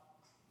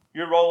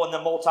your role in the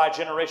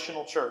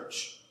multi-generational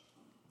church.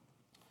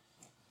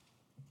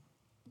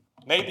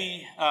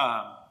 Maybe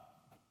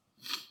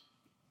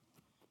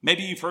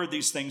you've heard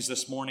these things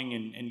this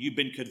morning and you've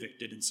been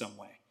convicted in some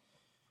way.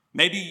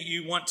 Maybe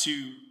you want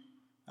to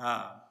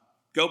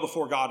go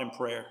before God in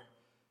prayer.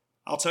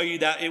 I'll tell you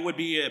that it would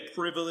be a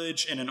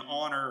privilege and an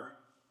honor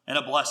and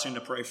a blessing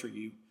to pray for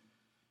you.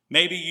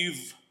 Maybe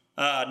you've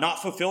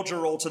not fulfilled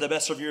your role to the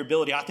best of your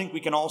ability. I think we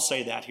can all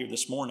say that here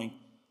this morning.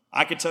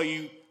 I could tell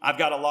you I've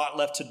got a lot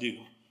left to do,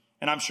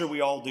 and I'm sure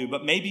we all do,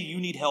 but maybe you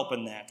need help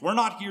in that. We're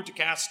not here to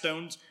cast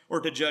stones or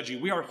to judge you.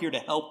 We are here to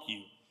help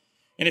you.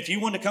 And if you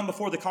want to come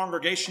before the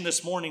congregation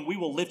this morning, we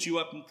will lift you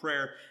up in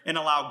prayer and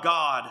allow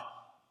God,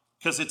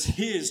 because it's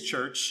his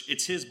church,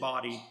 it's his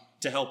body,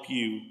 to help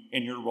you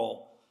in your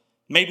role.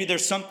 Maybe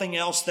there's something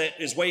else that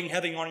is weighing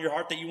heavy on your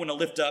heart that you want to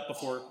lift up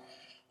before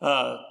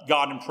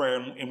God in prayer,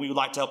 and we would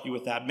like to help you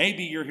with that.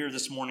 Maybe you're here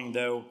this morning,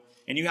 though,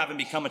 and you haven't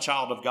become a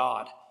child of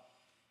God.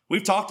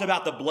 We've talked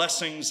about the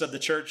blessings of the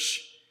church,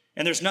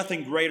 and there's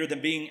nothing greater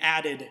than being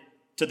added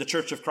to the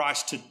church of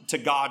Christ, to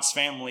God's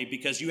family,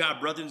 because you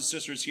have brothers and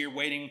sisters here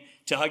waiting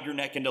to hug your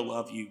neck and to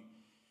love you.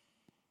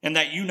 And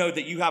that you know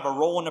that you have a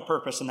role and a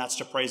purpose, and that's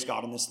to praise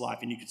God in this life.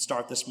 And you can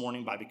start this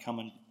morning by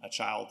becoming a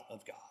child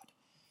of God.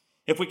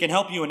 If we can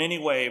help you in any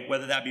way,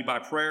 whether that be by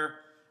prayer,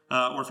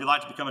 or if you'd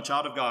like to become a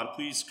child of God,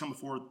 please come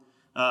forward.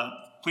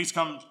 Please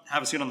come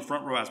have a seat on the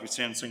front row as we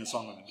stand and sing a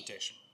song of invitation.